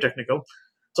getting very technical.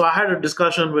 So I had a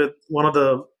discussion with one of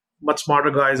the much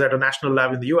smarter guys at a national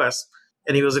lab in the US,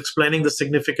 and he was explaining the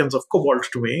significance of cobalt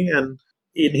to me. And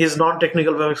in his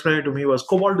non-technical way of explaining it to me was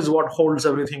cobalt is what holds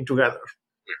everything together.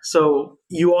 So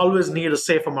you always need a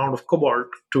safe amount of cobalt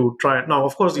to try it. Now,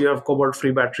 of course, you have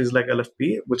cobalt-free batteries like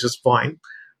LFP, which is fine.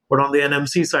 But on the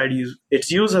NMC side,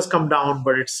 its use has come down,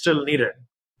 but it's still needed.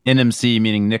 NMC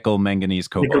meaning nickel, manganese,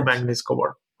 cobalt. Nickel, manganese,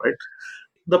 cobalt, right?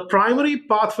 The primary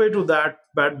pathway to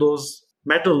those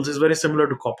metals is very similar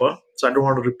to copper, so I don't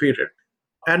want to repeat it.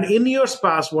 And in years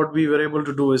past, what we were able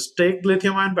to do is take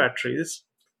lithium-ion batteries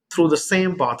through the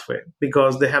same pathway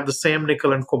because they have the same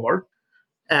nickel and cobalt.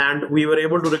 And we were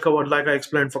able to recover, like I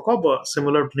explained for copper,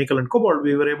 similar to nickel and cobalt,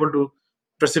 we were able to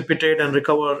precipitate and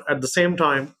recover at the same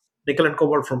time nickel and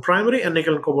cobalt from primary and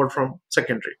nickel and cobalt from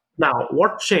secondary. Now,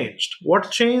 what changed?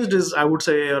 What changed is, I would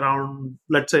say, around,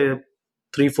 let's say,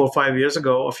 3, 4, 5 years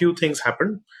ago, a few things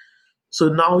happened. So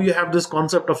now you have this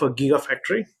concept of a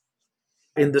gigafactory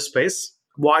in this space.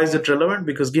 Why is it relevant?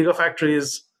 Because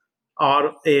gigafactories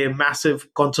are a massive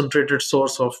concentrated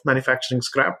source of manufacturing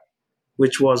scrap,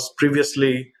 which was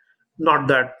previously not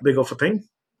that big of a thing.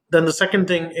 Then the second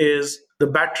thing is the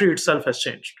battery itself has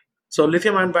changed. So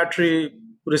lithium-ion battery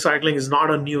recycling is not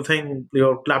a new thing.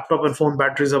 Your laptop and phone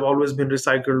batteries have always been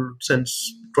recycled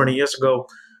since 20 years ago.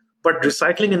 But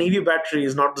recycling an EV battery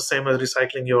is not the same as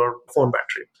recycling your phone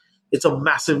battery. It's a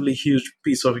massively huge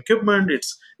piece of equipment.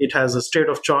 It has a state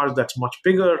of charge that's much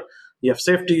bigger. You have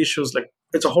safety issues.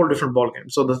 It's a whole different ballgame.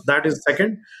 So that is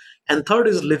second. And third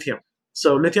is lithium.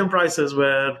 So lithium prices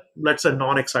were, let's say,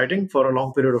 non-exciting for a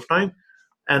long period of time.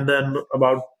 And then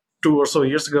about 2 or so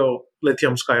years ago,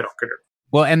 lithium skyrocketed.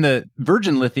 Well, and the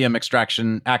virgin lithium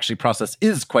extraction process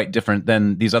is quite different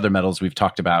than these other metals we've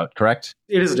talked about, correct?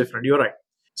 It is different. You're right.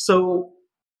 So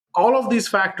all of these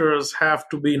factors have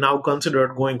to be now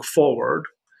considered going forward.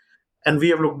 And we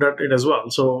have looked at it as well.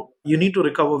 So you need to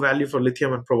recover value for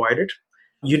lithium and provide it.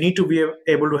 You need to be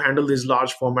able to handle these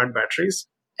large format batteries.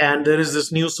 And there is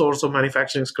this new source of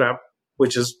manufacturing scrap,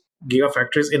 which is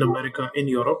gigafactories in America, in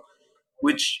Europe,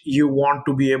 which you want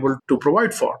to be able to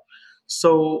provide for.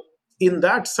 So, in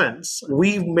that sense,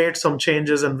 we've made some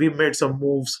changes and we've made some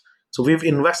moves. So, we've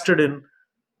invested in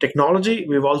technology.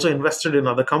 We've also invested in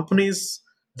other companies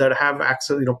that have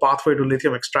access, pathway to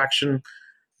lithium extraction.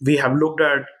 We have looked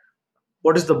at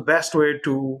what is the best way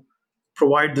to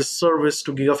provide this service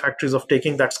to gigafactories of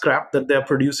taking that scrap that they're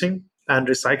producing and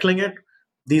recycling it.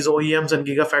 These OEMs and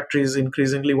gigafactories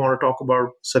increasingly want to talk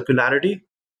about circularity.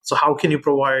 So, how can you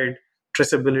provide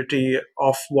traceability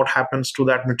of what happens to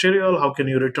that material? How can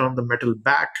you return the metal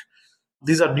back?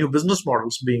 These are new business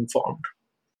models being formed.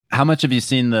 How much have you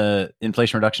seen the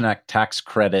Inflation Reduction Act tax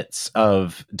credits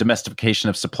of domestication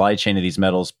of supply chain of these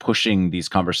metals pushing these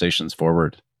conversations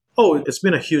forward? Oh, it's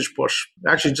been a huge push.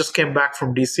 Actually, just came back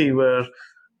from DC where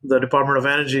the Department of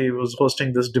Energy was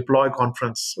hosting this Deploy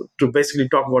conference to basically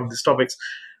talk about these topics.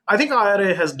 I think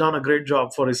IRA has done a great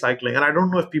job for recycling, and I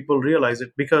don't know if people realize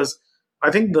it because I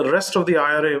think the rest of the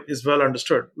IRA is well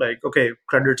understood. Like, okay,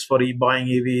 credits for buying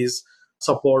EVs,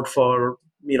 support for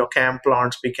CAM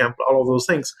plants, PCAM, all of those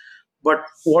things. But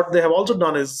what they have also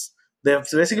done is they have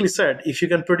basically said if you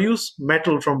can produce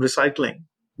metal from recycling,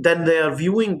 then they are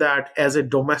viewing that as a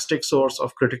domestic source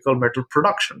of critical metal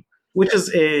production, which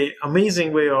is a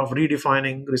amazing way of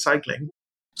redefining recycling.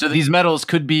 So these metals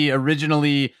could be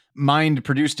originally mined,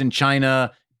 produced in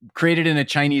China, created in a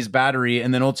Chinese battery,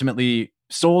 and then ultimately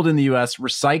sold in the US,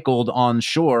 recycled on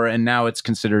shore, and now it's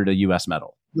considered a US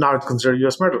metal. Now it's considered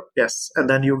US metal, yes. And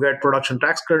then you get production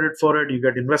tax credit for it, you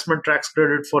get investment tax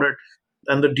credit for it,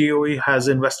 and the DOE has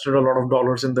invested a lot of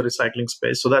dollars in the recycling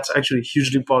space. So that's actually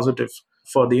hugely positive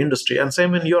for the industry. And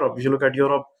same in Europe. If you look at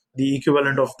Europe, the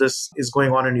equivalent of this is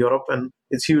going on in Europe, and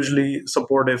it's hugely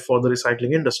supportive for the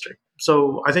recycling industry.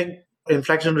 So I think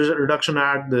Inflation Reduction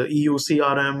Act, the EU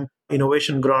CRM,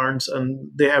 innovation grants, and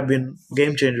they have been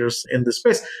game changers in this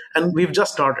space. And we've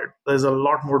just started. There's a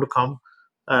lot more to come,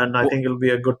 and I think it'll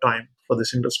be a good time for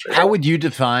this industry. How would you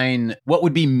define what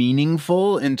would be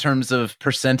meaningful in terms of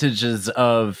percentages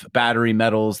of battery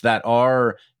metals that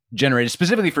are generated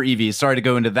specifically for EVs? Sorry to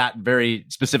go into that very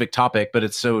specific topic, but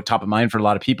it's so top of mind for a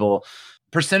lot of people.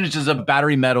 Percentages of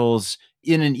battery metals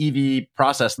in an EV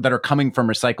process that are coming from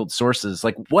recycled sources.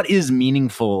 Like, what is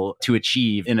meaningful to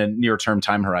achieve in a near-term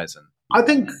time horizon? I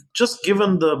think just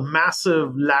given the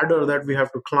massive ladder that we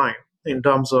have to climb in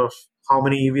terms of how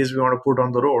many EVs we want to put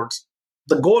on the roads,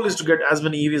 the goal is to get as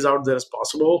many EVs out there as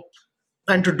possible.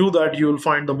 And to do that, you will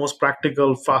find the most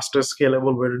practical, fastest,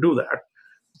 scalable way to do that.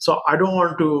 So I don't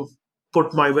want to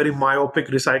put my very myopic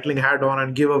recycling hat on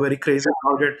and give a very crazy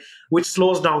target, which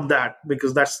slows down that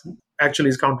because that's actually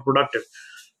is counterproductive.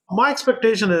 My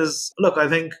expectation is, look, I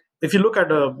think if you look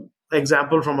at an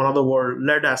example from another world,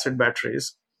 lead acid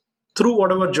batteries, through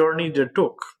whatever journey they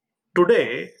took,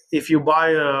 today, if you buy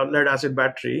a lead acid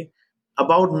battery,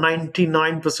 about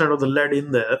 99% of the lead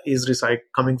in there is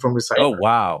coming from recycling. Oh,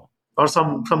 wow. Or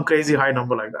some crazy high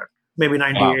number like that. Maybe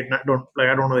 98. Wow.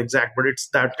 I don't know exact, but it's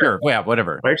that. Sure. Yeah,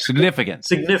 whatever. Right? Significant.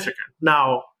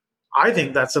 Now, I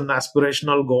think that's an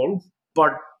aspirational goal,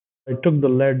 but it took the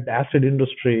lead acid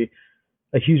industry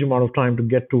a huge amount of time to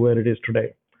get to where it is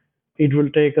today. It will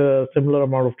take a similar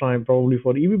amount of time probably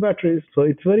for EV batteries. So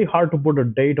it's very hard to put a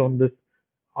date on this.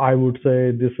 I would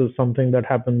say this is something that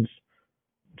happens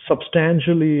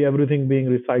substantially. Everything being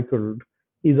recycled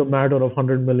is a matter of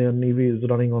 100 million EVs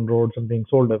running on roads and being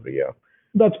sold every year.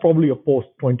 That's probably a post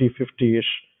 2050-ish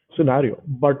scenario.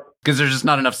 But because there's just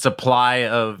not enough supply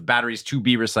of batteries to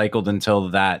be recycled until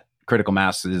that critical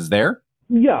mass is there?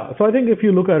 Yeah. So I think if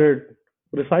you look at it,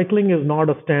 recycling is not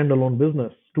a standalone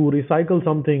business. To recycle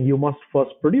something, you must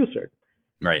first produce it.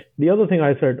 Right. The other thing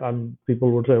I said, and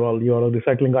people would say, well, you're a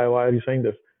recycling guy, why are you saying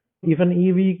this? If an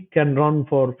EV can run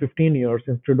for 15 years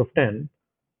instead of 10,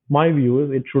 my view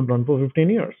is it should run for 15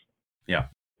 years. Yeah.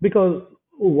 Because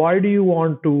why do you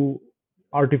want to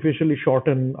artificially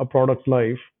shorten a product's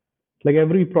life? Like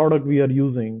every product we are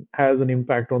using has an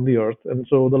impact on the earth. And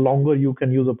so the longer you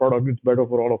can use a product, it's better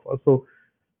for all of us. So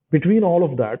between all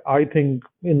of that, I think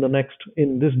in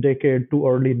this decade to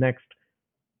early next,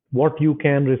 what you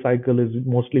can recycle is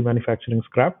mostly manufacturing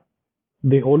scrap.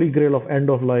 The holy grail of end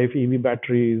of life EV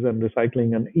batteries and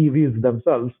recycling and EVs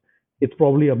themselves, it's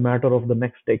probably a matter of the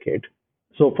next decade.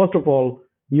 So first of all,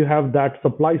 you have that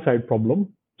supply side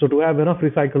problem. So to have enough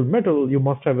recycled metal, you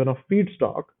must have enough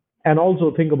feedstock. And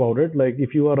also think about it, like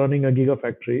if you are running a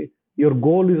gigafactory, your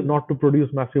goal is not to produce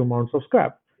massive amounts of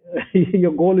scrap.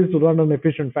 Your goal is to run an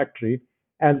efficient factory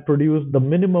and produce the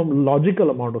minimum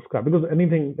logical amount of scrap, because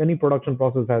any production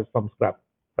process has some scrap,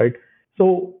 right?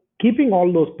 So keeping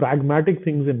all those pragmatic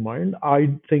things in mind, I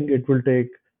think it will take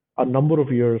a number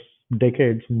of years,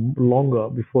 decades longer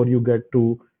before you get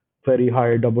to very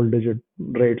high double digit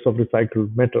rates of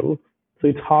recycled metal. So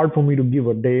it's hard for me to give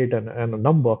a date and a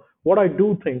number. What I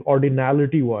do think,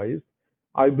 ordinality wise,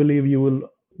 I believe you will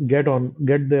get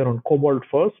there on cobalt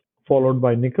first, followed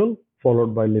by nickel,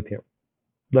 followed by lithium.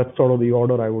 That's sort of the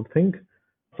order I would think.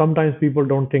 Sometimes people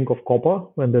don't think of copper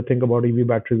when they think about EV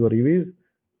batteries or EVs.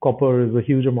 Copper is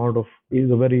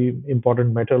a very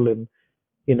important metal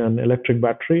in an electric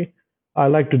battery. I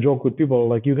like to joke with people,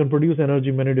 like, you can produce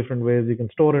energy many different ways, you can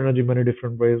store energy many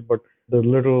different ways, but the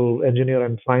little engineer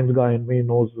and science guy in me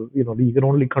knows, you can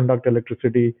only conduct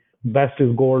electricity. Best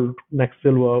is gold, next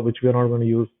silver, which we are not going to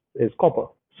use is copper.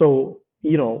 So,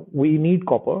 we need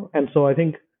copper. And so I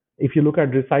think if you look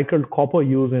at recycled copper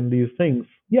use in these things,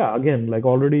 yeah, again, like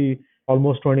already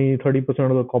almost 20-30%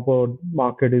 of the copper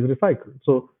market is recycled.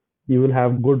 So you will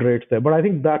have good rates there. But I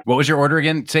think that. What was your order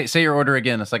again? Say your order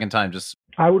again a second time. Just.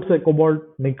 I would say cobalt,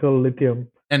 nickel, lithium.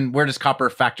 And where does copper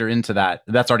factor into that?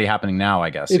 That's already happening now, I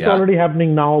guess. It's already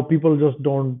happening now. People just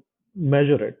don't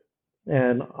measure it.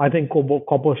 And I think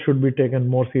copper should be taken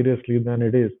more seriously than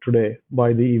it is today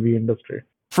by the EV industry.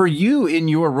 For you in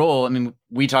your role, I mean,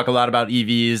 we talk a lot about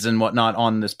EVs and whatnot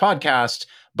on this podcast,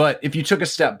 but if you took a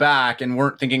step back and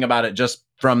weren't thinking about it just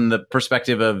from the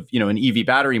perspective of, an EV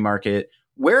battery market,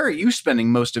 where are you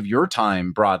spending most of your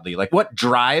time broadly? Like, what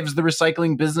drives the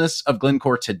recycling business of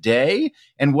Glencore today,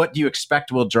 and what do you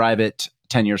expect will drive it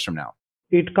 10 years from now?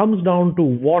 It comes down to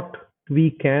what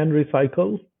we can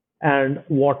recycle and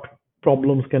what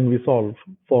problems can we solve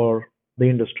for the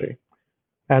industry.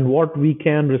 And what we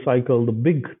can recycle, the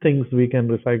big things we can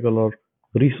recycle are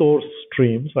resource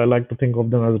streams. I like to think of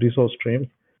them as resource streams.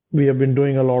 We have been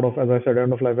doing a lot of, as I said,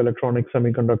 end-of-life electronics,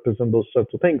 semiconductors, and those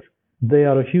sorts of things. They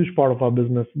are a huge part of our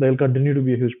business. They'll continue to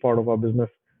be a huge part of our business.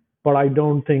 But I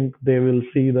don't think they will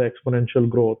see the exponential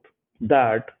growth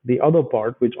that the other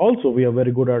part, which also we are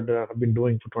very good at, have been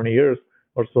doing for 20 years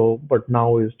or so, but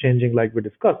now is changing like we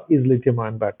discussed, is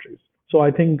lithium-ion batteries. So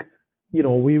I think,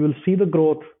 we will see the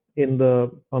growth on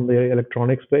the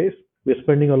electronic space. We're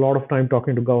spending a lot of time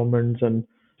talking to governments and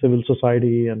civil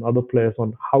society and other players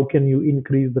on how can you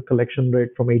increase the collection rate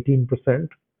from 18%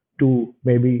 to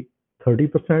maybe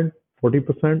 30%,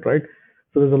 40%, right?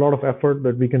 So there's a lot of effort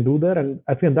that we can do there. And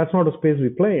I think that's not a space we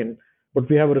play in, but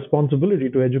we have a responsibility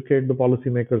to educate the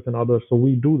policymakers and others. So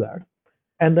we do that.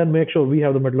 And then make sure we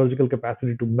have the metallurgical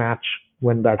capacity to match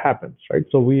when that happens, right?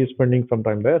 So we are spending some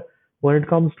time there. When it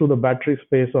comes to the battery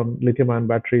space on lithium-ion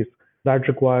batteries, that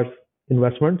requires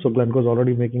investment. So Glencore is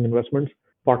already making investments,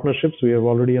 partnerships. We have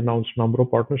already announced a number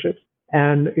of partnerships.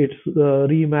 And it's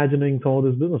reimagining some of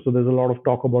this business. So there's a lot of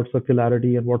talk about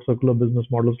circularity and what circular business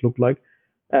models look like.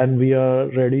 And we are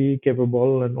ready,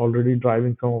 capable, and already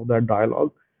driving some of that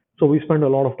dialogue. So we spend a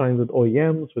lot of time with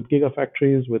OEMs, with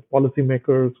gigafactories, with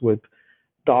policymakers, with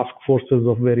task forces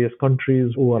of various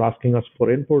countries who are asking us for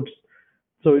inputs.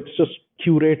 So it's just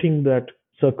curating that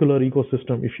circular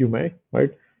ecosystem, if you may,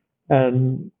 right?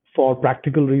 And for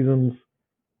practical reasons,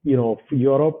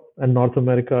 Europe and North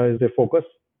America is a focus,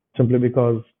 simply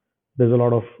because there's a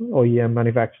lot of OEM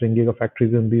manufacturing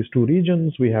gigafactories in these two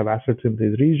regions. We have assets in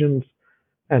these regions,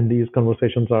 and these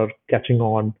conversations are catching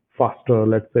on faster,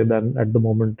 let's say, than at the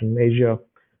moment in Asia.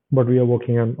 But we are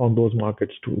working on those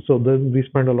markets too. So then we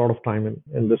spend a lot of time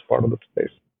in this part of the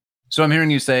space. So I'm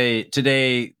hearing you say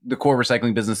today the core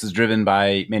recycling business is driven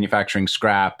by manufacturing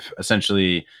scrap,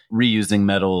 essentially reusing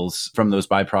metals from those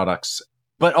byproducts.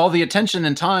 But all the attention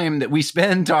and time that we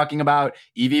spend talking about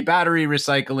EV battery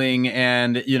recycling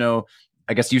and,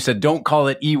 I guess you said don't call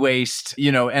it e-waste,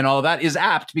 and all of that is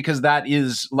apt because that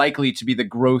is likely to be the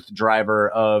growth driver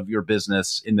of your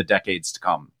business in the decades to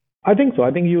come. I think so.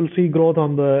 I think you'll see growth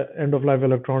on the end-of-life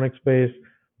electronic space.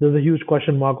 There's a huge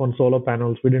question mark on solar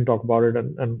panels. We didn't talk about it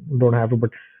and don't have to, but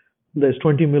there's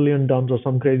 20 million tons or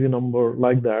some crazy number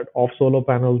like that of solar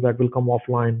panels that will come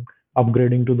offline,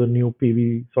 upgrading to the new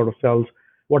PV sort of cells.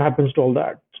 What happens to all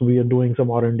that? So we are doing some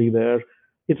R&D there.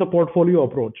 It's a portfolio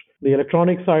approach. The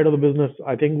electronic side of the business,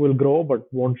 I think, will grow, but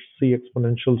won't see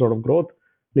exponential sort of growth.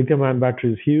 Lithium-ion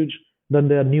battery is huge. Then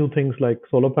there are new things like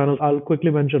solar panels. I'll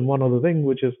quickly mention one other thing,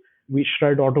 which is we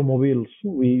shred automobiles.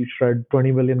 We shred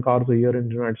 20 million cars a year in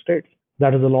the United States.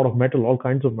 That is a lot of metal, all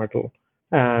kinds of metal.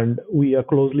 And we are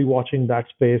closely watching that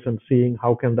space and seeing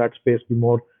how can that space be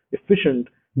more efficient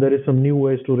there is some new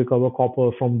ways to recover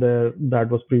copper from there that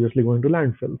was previously going to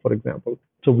landfill, for example.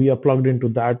 So we are plugged into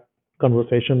that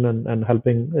conversation and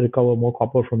helping recover more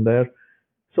copper from there.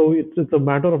 So it's a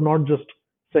matter of not just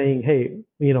saying, hey,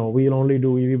 we'll only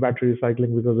do EV battery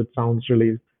recycling because it sounds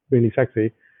really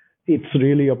sexy. It's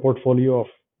really a portfolio of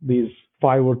these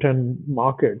 5 or 10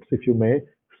 markets, if you may.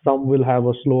 Some will have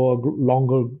a slower,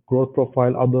 longer growth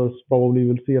profile. Others probably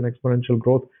will see an exponential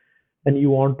growth. And you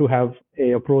want to have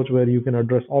a approach where you can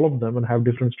address all of them and have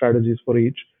different strategies for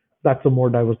each. That's a more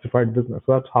diversified business.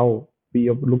 So that's how we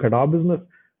look at our business.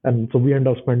 And so we end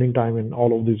up spending time in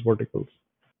all of these verticals.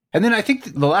 And then I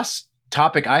think the last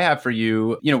topic I have for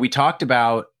you, we talked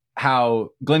about how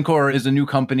Glencore is a new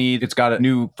company. It's got a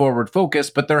new forward focus,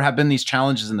 but there have been these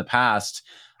challenges in the past.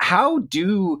 How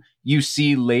do you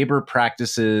see labor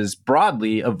practices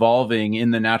broadly evolving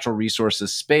in the natural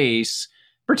resources space,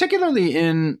 particularly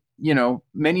in,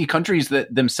 many countries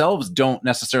that themselves don't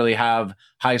necessarily have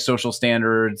high social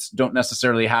standards, don't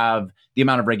necessarily have the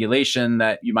amount of regulation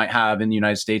that you might have in the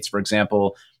United States, for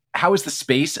example? How is the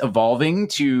space evolving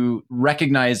to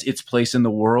recognize its place in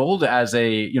the world as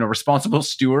a responsible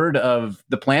steward of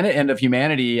the planet and of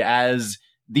humanity, as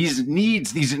these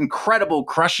needs, these incredible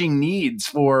crushing needs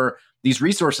for these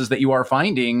resources that you are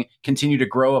finding, continue to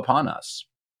grow upon us?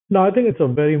 No, I think it's a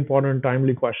very important,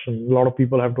 timely question. A lot of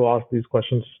people have to ask these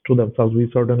questions to themselves. We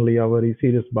certainly are very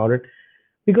serious about it.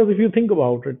 Because if you think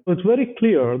about it, it's very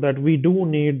clear that we do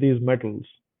need these metals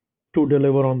to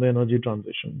deliver on the energy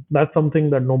transition. That's something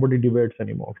that nobody debates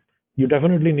anymore. You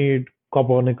definitely need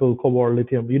copper, nickel, cobalt,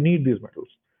 lithium. You need these metals.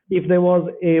 If there was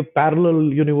a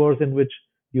parallel universe in which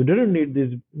you didn't need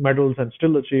these metals and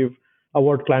still achieve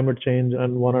avert climate change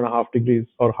and 1.5 degrees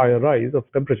or higher rise of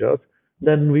temperatures,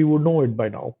 then we would know it by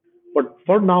now. But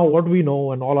for now, what we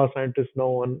know and all our scientists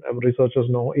know and researchers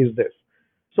know is this.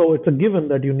 So it's a given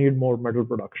that you need more metal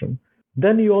production.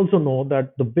 Then you also know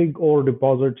that the big ore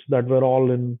deposits that were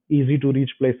all in easy to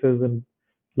reach places in,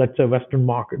 let's say, Western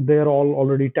market, they're all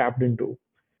already tapped into.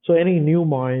 So any new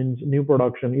mines, new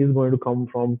production is going to come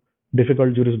from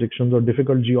difficult jurisdictions or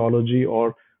difficult geology,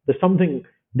 or there's something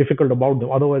difficult about them.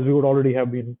 Otherwise, we would already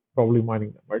have been probably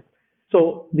mining them, right?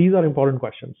 So these are important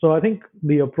questions. So I think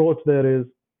the approach there is,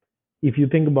 if you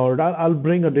think about it, I'll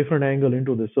bring a different angle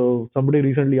into this. So somebody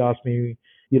recently asked me,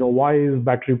 why is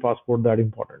battery passport that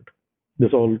important?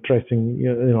 This whole tracing,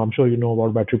 I'm sure you know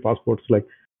about battery passports. Like,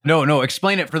 no,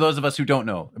 explain it for those of us who don't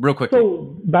know, real quickly.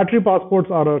 So battery passports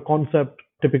are a concept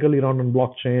typically run on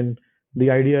blockchain. The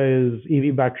idea is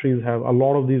EV batteries have a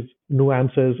lot of these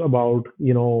nuances about,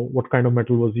 what kind of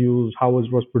metal was used, how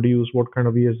it was produced, what kind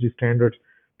of ESG standards,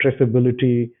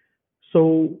 traceability.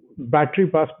 So battery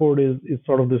passport is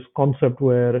sort of this concept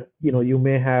where, you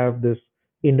may have this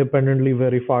independently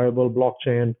verifiable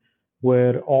blockchain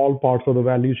where all parts of the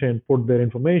value chain put their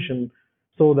information,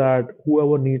 so that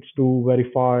whoever needs to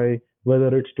verify,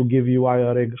 whether it's to give you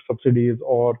IRA subsidies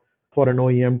or for an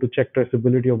OEM to check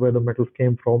traceability of where the metals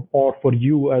came from, or for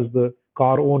you as the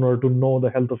car owner to know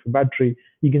the health of your battery,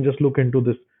 you can just look into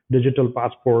this digital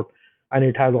passport and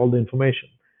it has all the information.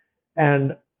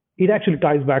 And it actually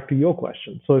ties back to your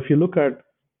question. So if you look at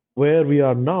where we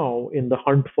are now in the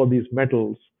hunt for these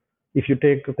metals, if you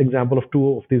take the example of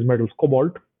two of these metals,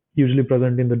 cobalt, usually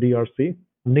present in the DRC,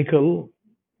 nickel,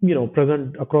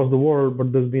 present across the world,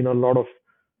 but there's been a lot of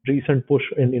recent push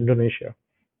in Indonesia.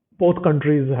 Both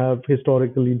countries have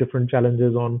historically different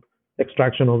challenges on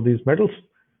extraction of these metals.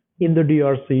 In the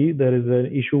DRC, there is an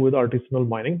issue with artisanal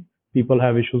mining. People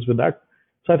have issues with that.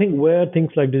 So I think where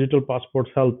things like digital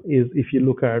passports help is if you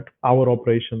look at our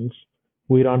operations,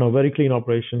 we run a very clean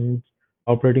operation.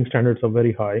 Operating standards are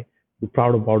very high. We're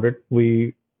proud about it.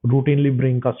 We routinely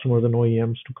bring customers and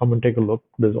OEMs to come and take a look.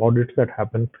 There's audits that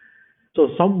happen. So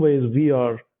some ways we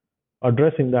are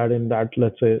addressing that in that,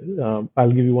 let's say,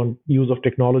 I'll give you one use of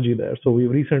technology there. So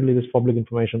we've recently, this public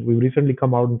information, we've recently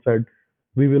come out and said,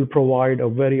 we will provide a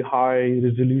very high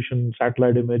resolution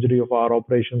satellite imagery of our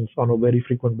operations on a very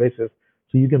frequent basis.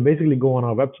 So you can basically go on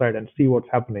our website and see what's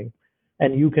happening.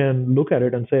 And you can look at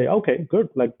it and say, okay, good.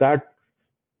 Like that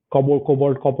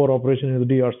cobalt copper operation in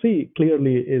the DRC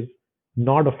clearly is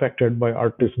not affected by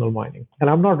artisanal mining. And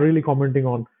I'm not really commenting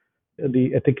on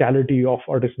the ethicality of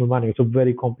artisanal mining. It's a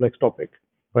very complex topic,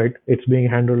 right? It's being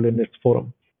handled in its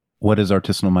forum. What is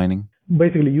artisanal mining?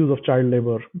 Basically, use of child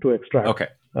labor to extract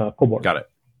cobalt. Got it.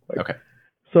 Right? Okay.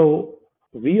 So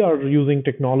we are using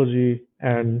technology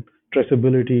and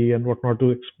traceability and whatnot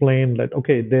to explain that,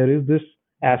 okay, there is this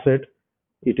asset.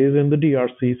 It is in the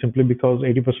DRC simply because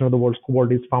 80% of the world's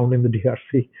cobalt is found in the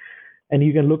DRC. And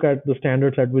you can look at the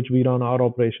standards at which we run our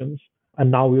operations.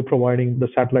 And now we're providing the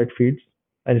satellite feeds.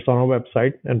 and it's on our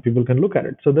website and people can look at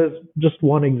it. So there's just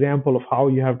one example of how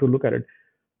you have to look at it.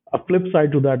 A flip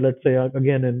side to that, let's say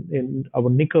again in our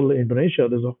nickel Indonesia,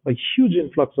 there's a huge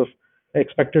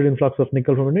expected influx of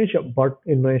nickel from Indonesia, but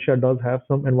Indonesia does have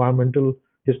some environmental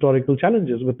historical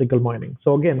challenges with nickel mining.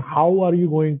 So again, how are you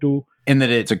going to in that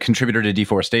it's a contributor to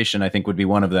deforestation, I think would be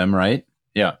one of them, right?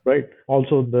 Yeah. Right.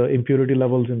 Also the impurity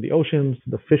levels in the oceans,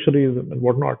 the fisheries and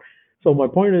whatnot. So my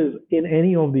point is, in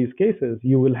any of these cases,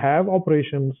 you will have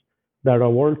operations that are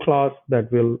world class,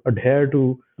 that will adhere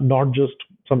to not just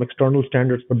some external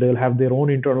standards, but they'll have their own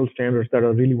internal standards that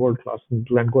are really world class. And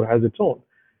Glencore has its own,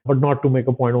 but not to make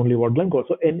a point only about Glencore.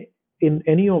 So in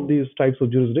any of these types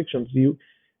of jurisdictions, you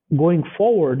going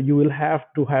forward, you will have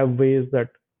to have ways that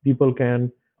people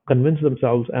can convince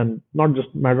themselves, and not just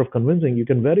a matter of convincing, you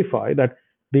can verify that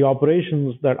the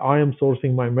operations that I am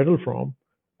sourcing my metal from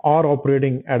are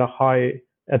operating at a high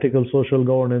ethical social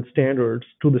governance standards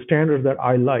to the standards that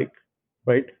I like,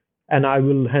 right? And I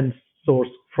will hence source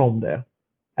from there.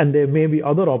 And there may be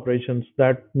other operations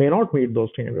that may not meet those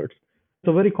standards. It's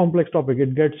a very complex topic.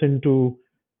 It gets into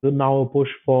the now push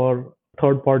for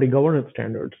third party governance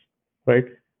standards, right?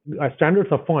 Standards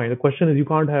are fine. The question is, you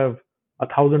can't have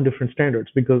 1,000 different standards,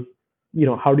 because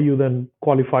how do you then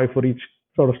qualify for each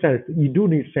sort of standard? You do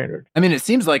need standards. I mean, it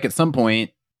seems like at some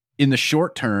point in the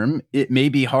short term, it may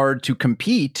be hard to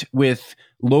compete with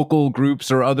local groups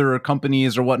or other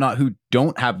companies or whatnot who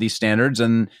don't have these standards,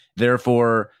 and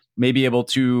therefore may be able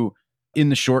to, in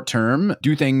the short term,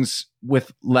 do things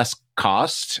with less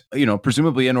cost.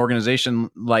 Presumably an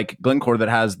organization like Glencore that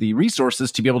has the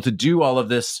resources to be able to do all of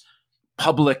this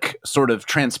public sort of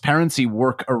transparency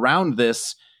work around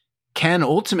this can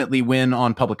ultimately win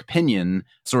on public opinion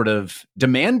sort of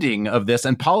demanding of this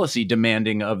and policy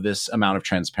demanding of this amount of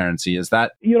transparency. Is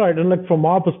that? You're right. And like from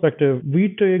our perspective, we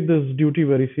take this duty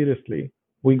very seriously.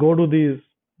 We go to these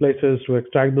places to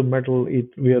extract the metal.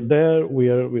 We are there.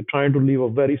 We're trying to leave a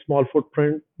very small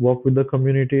footprint, work with the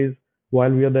communities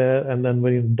while we are there. And then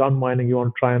when you're done mining, you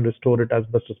want to try and restore it as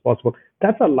best as possible.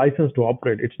 That's a license to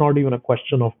operate. It's not even a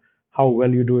question of how well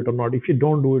you do it or not. If you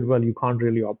don't do it well, you can't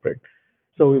really operate.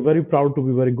 So we're very proud to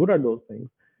be very good at those things.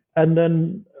 And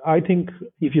then I think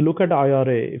if you look at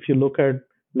IRA, if you look at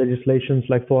legislations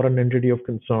like foreign entity of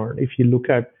concern, if you look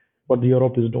at what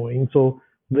Europe is doing, so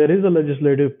there is a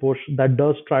legislative push that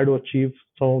does try to achieve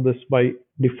some of this by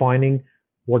defining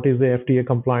what is the FTA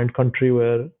compliant country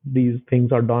where these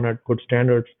things are done at good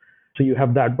standards. So you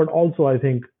have that. But also I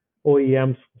think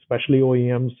OEMs, especially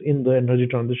OEMs in the energy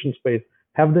transition space,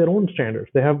 have their own standards.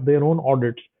 They have their own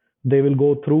audits. They will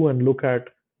go through and look at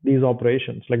these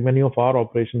operations. Like many of our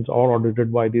operations are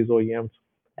audited by these OEMs,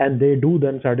 and they do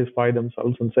then satisfy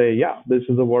themselves and say, yeah, this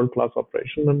is a world-class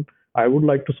operation and I would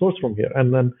like to source from here.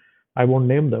 And then I won't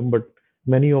name them, but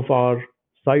many of our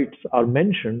sites are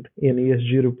mentioned in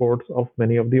ESG reports of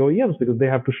many of the OEMs because they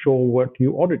have to show what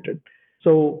you audited.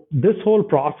 So this whole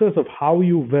process of how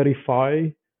you verify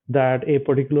that a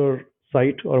particular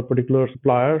site or a particular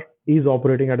supplier is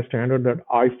operating at a standard that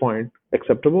I find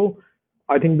acceptable,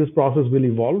 I think this process will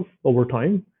evolve over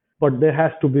time, but there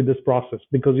has to be this process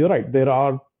because you're right. There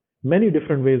are many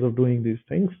different ways of doing these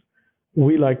things.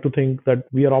 We like to think that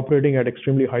we are operating at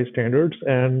extremely high standards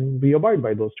and we abide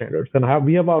by those standards. And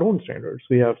we have our own standards.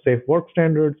 We have safe work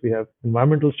standards. We have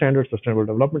environmental standards, sustainable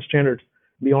development standards,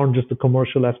 beyond just the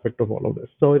commercial aspect of all of this.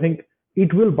 So I think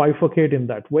it will bifurcate in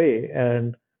that way.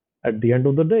 And at the end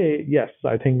of the day, yes,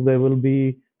 I think there will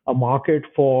be a market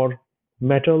for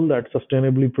metal that's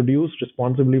sustainably produced,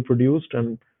 responsibly produced,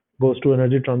 and goes to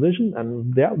energy transition.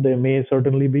 And yeah, there may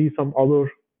certainly be some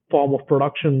other form of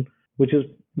production which is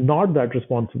not that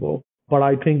responsible. But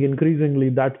I think increasingly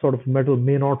that sort of metal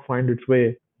may not find its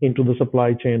way into the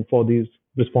supply chain for these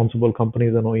responsible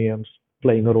companies and OEMs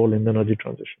playing a role in the energy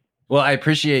transition. Well, I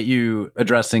appreciate you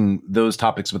addressing those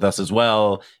topics with us as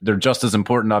well. They're just as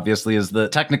important, obviously, as the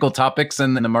technical topics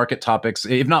and the market topics,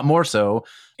 if not more so.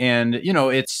 And,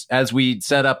 it's, as we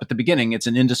set up at the beginning, it's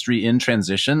an industry in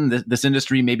transition. This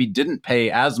industry maybe didn't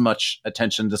pay as much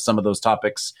attention to some of those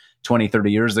topics 20, 30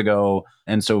 years ago.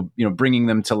 And so, bringing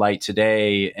them to light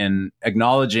today and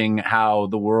acknowledging how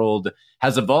the world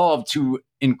has evolved to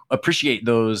appreciate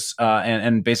those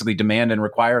and basically demand and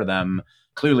require them,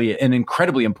 clearly an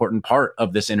incredibly important part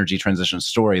of this energy transition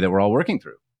story that we're all working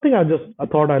through. I think I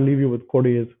thought I'd leave you with,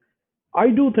 Cody, is I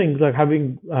do think that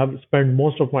have spent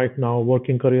most of my now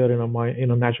working career in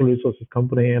a natural resources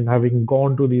company and having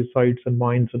gone to these sites and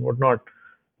mines and whatnot,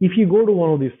 if you go to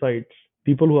one of these sites,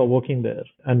 people who are working there,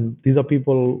 and these are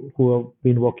people who have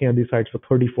been working at these sites for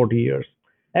 30, 40 years,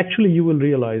 actually you will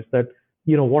realize that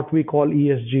what we call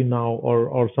ESG now,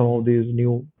 or some of these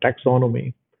new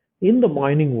taxonomy. In the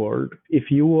mining world,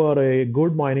 if you are a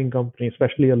good mining company,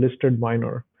 especially a listed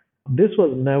miner, this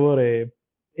was never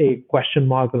a question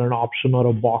mark or an option or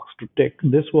a box to tick.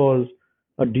 This was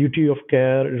a duty of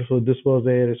care. So this was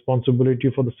a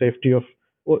responsibility for the safety of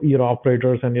your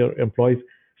operators and your employees.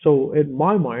 So in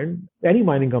my mind, any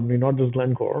mining company, not just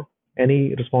Glencore,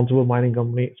 any responsible mining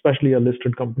company, especially a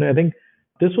listed company, I think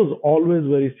this was always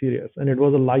very serious, and it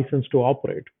was a license to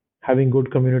operate, having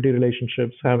good community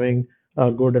relationships, having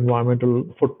a good environmental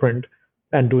footprint,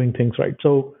 and doing things right.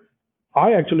 So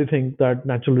I actually think that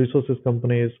natural resources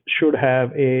companies should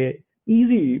have a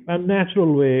easy and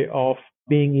natural way of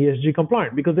being ESG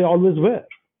compliant, because they always were.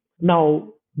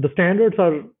 Now, the standards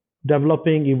are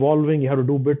developing, evolving. You have to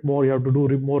do a bit more. You have to do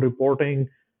more reporting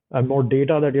and more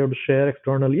data that you have to share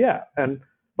externally. Yeah.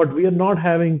 But we are not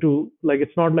having to,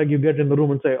 it's not like you get in the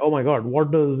room and say, oh my God,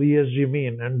 what does ESG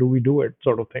mean? And do we do it,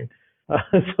 sort of thing.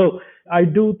 So I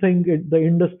do think the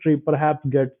industry perhaps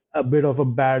gets a bit of a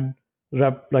bad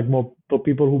rep, more for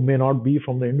people who may not be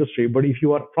from the industry. But if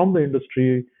you are from the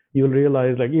industry, you'll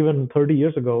realize, even 30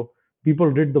 years ago,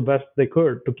 people did the best they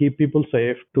could to keep people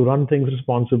safe, to run things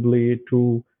responsibly,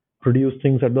 to produce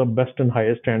things at the best and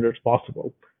highest standards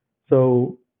possible.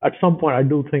 So at some point, I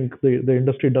do think the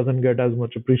industry doesn't get as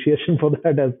much appreciation for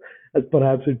that as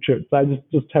perhaps it should. So I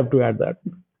just have to add that.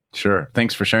 Sure.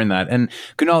 Thanks for sharing that. And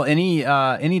Kunal,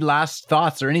 any last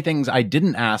thoughts or any things I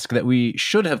didn't ask that we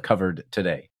should have covered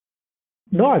today?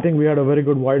 No, I think we had a very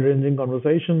good wide-ranging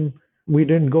conversation. We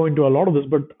didn't go into a lot of this,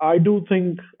 but I do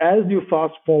think as you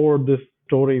fast forward this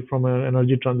story from an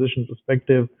energy transition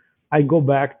perspective, I go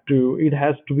back to it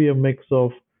has to be a mix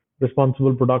of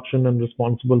responsible production and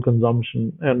responsible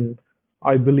consumption. And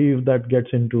I believe that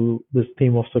gets into this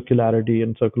theme of circularity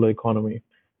and circular economy.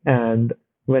 And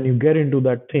when you get into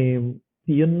that theme,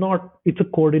 it's a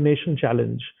coordination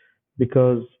challenge,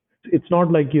 because it's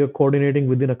not like you're coordinating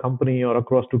within a company or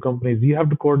across two companies. You have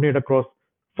to coordinate across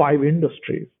 5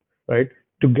 industries, right,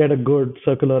 to get a good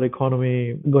circular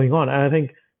economy going on. And I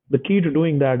think the key to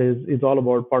doing that is all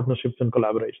about partnerships and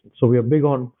collaboration. So we are big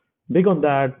on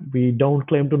that. We don't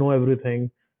claim to know everything.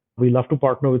 We love to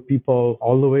partner with people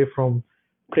all the way from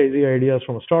crazy ideas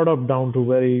from a startup down to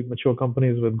very mature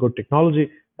companies with good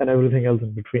technology and everything else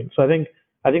in between. So I think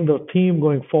the theme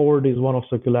going forward is one of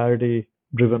circularity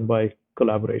driven by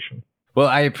collaboration. Well,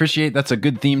 I appreciate that's a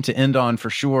good theme to end on for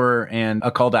sure, and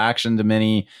a call to action to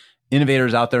many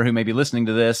innovators out there who may be listening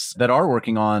to this that are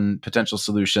working on potential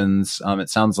solutions. It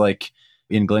sounds like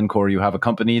in Glencore, you have a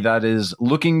company that is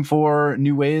looking for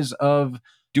new ways of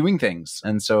doing things.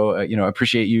 And so,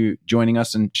 appreciate you joining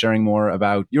us and sharing more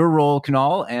about your role,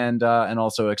 Kunal, and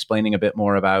also explaining a bit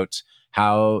more about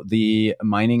how the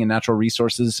mining and natural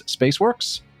resources space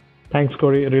works. Thanks,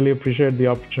 Corey. I really appreciate the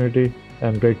opportunity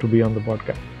and great to be on the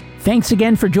podcast. Thanks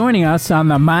again for joining us on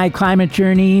the My Climate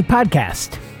Journey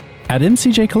podcast. At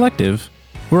MCJ Collective,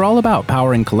 we're all about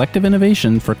powering collective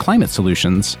innovation for climate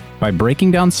solutions by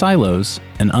breaking down silos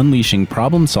and unleashing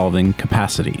problem-solving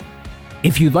capacity.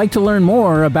 If you'd like to learn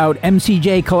more about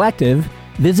MCJ Collective,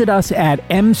 visit us at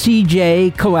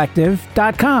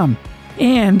mcjcollective.com.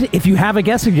 And if you have a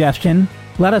guest suggestion,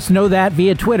 let us know that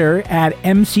via Twitter at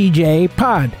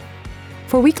MCJPod.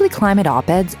 For weekly climate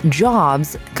op-eds,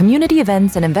 jobs, community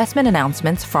events, and investment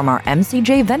announcements from our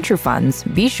MCJ Venture Funds,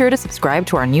 be sure to subscribe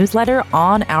to our newsletter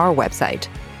on our website.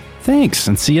 Thanks,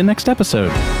 and see you next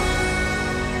episode.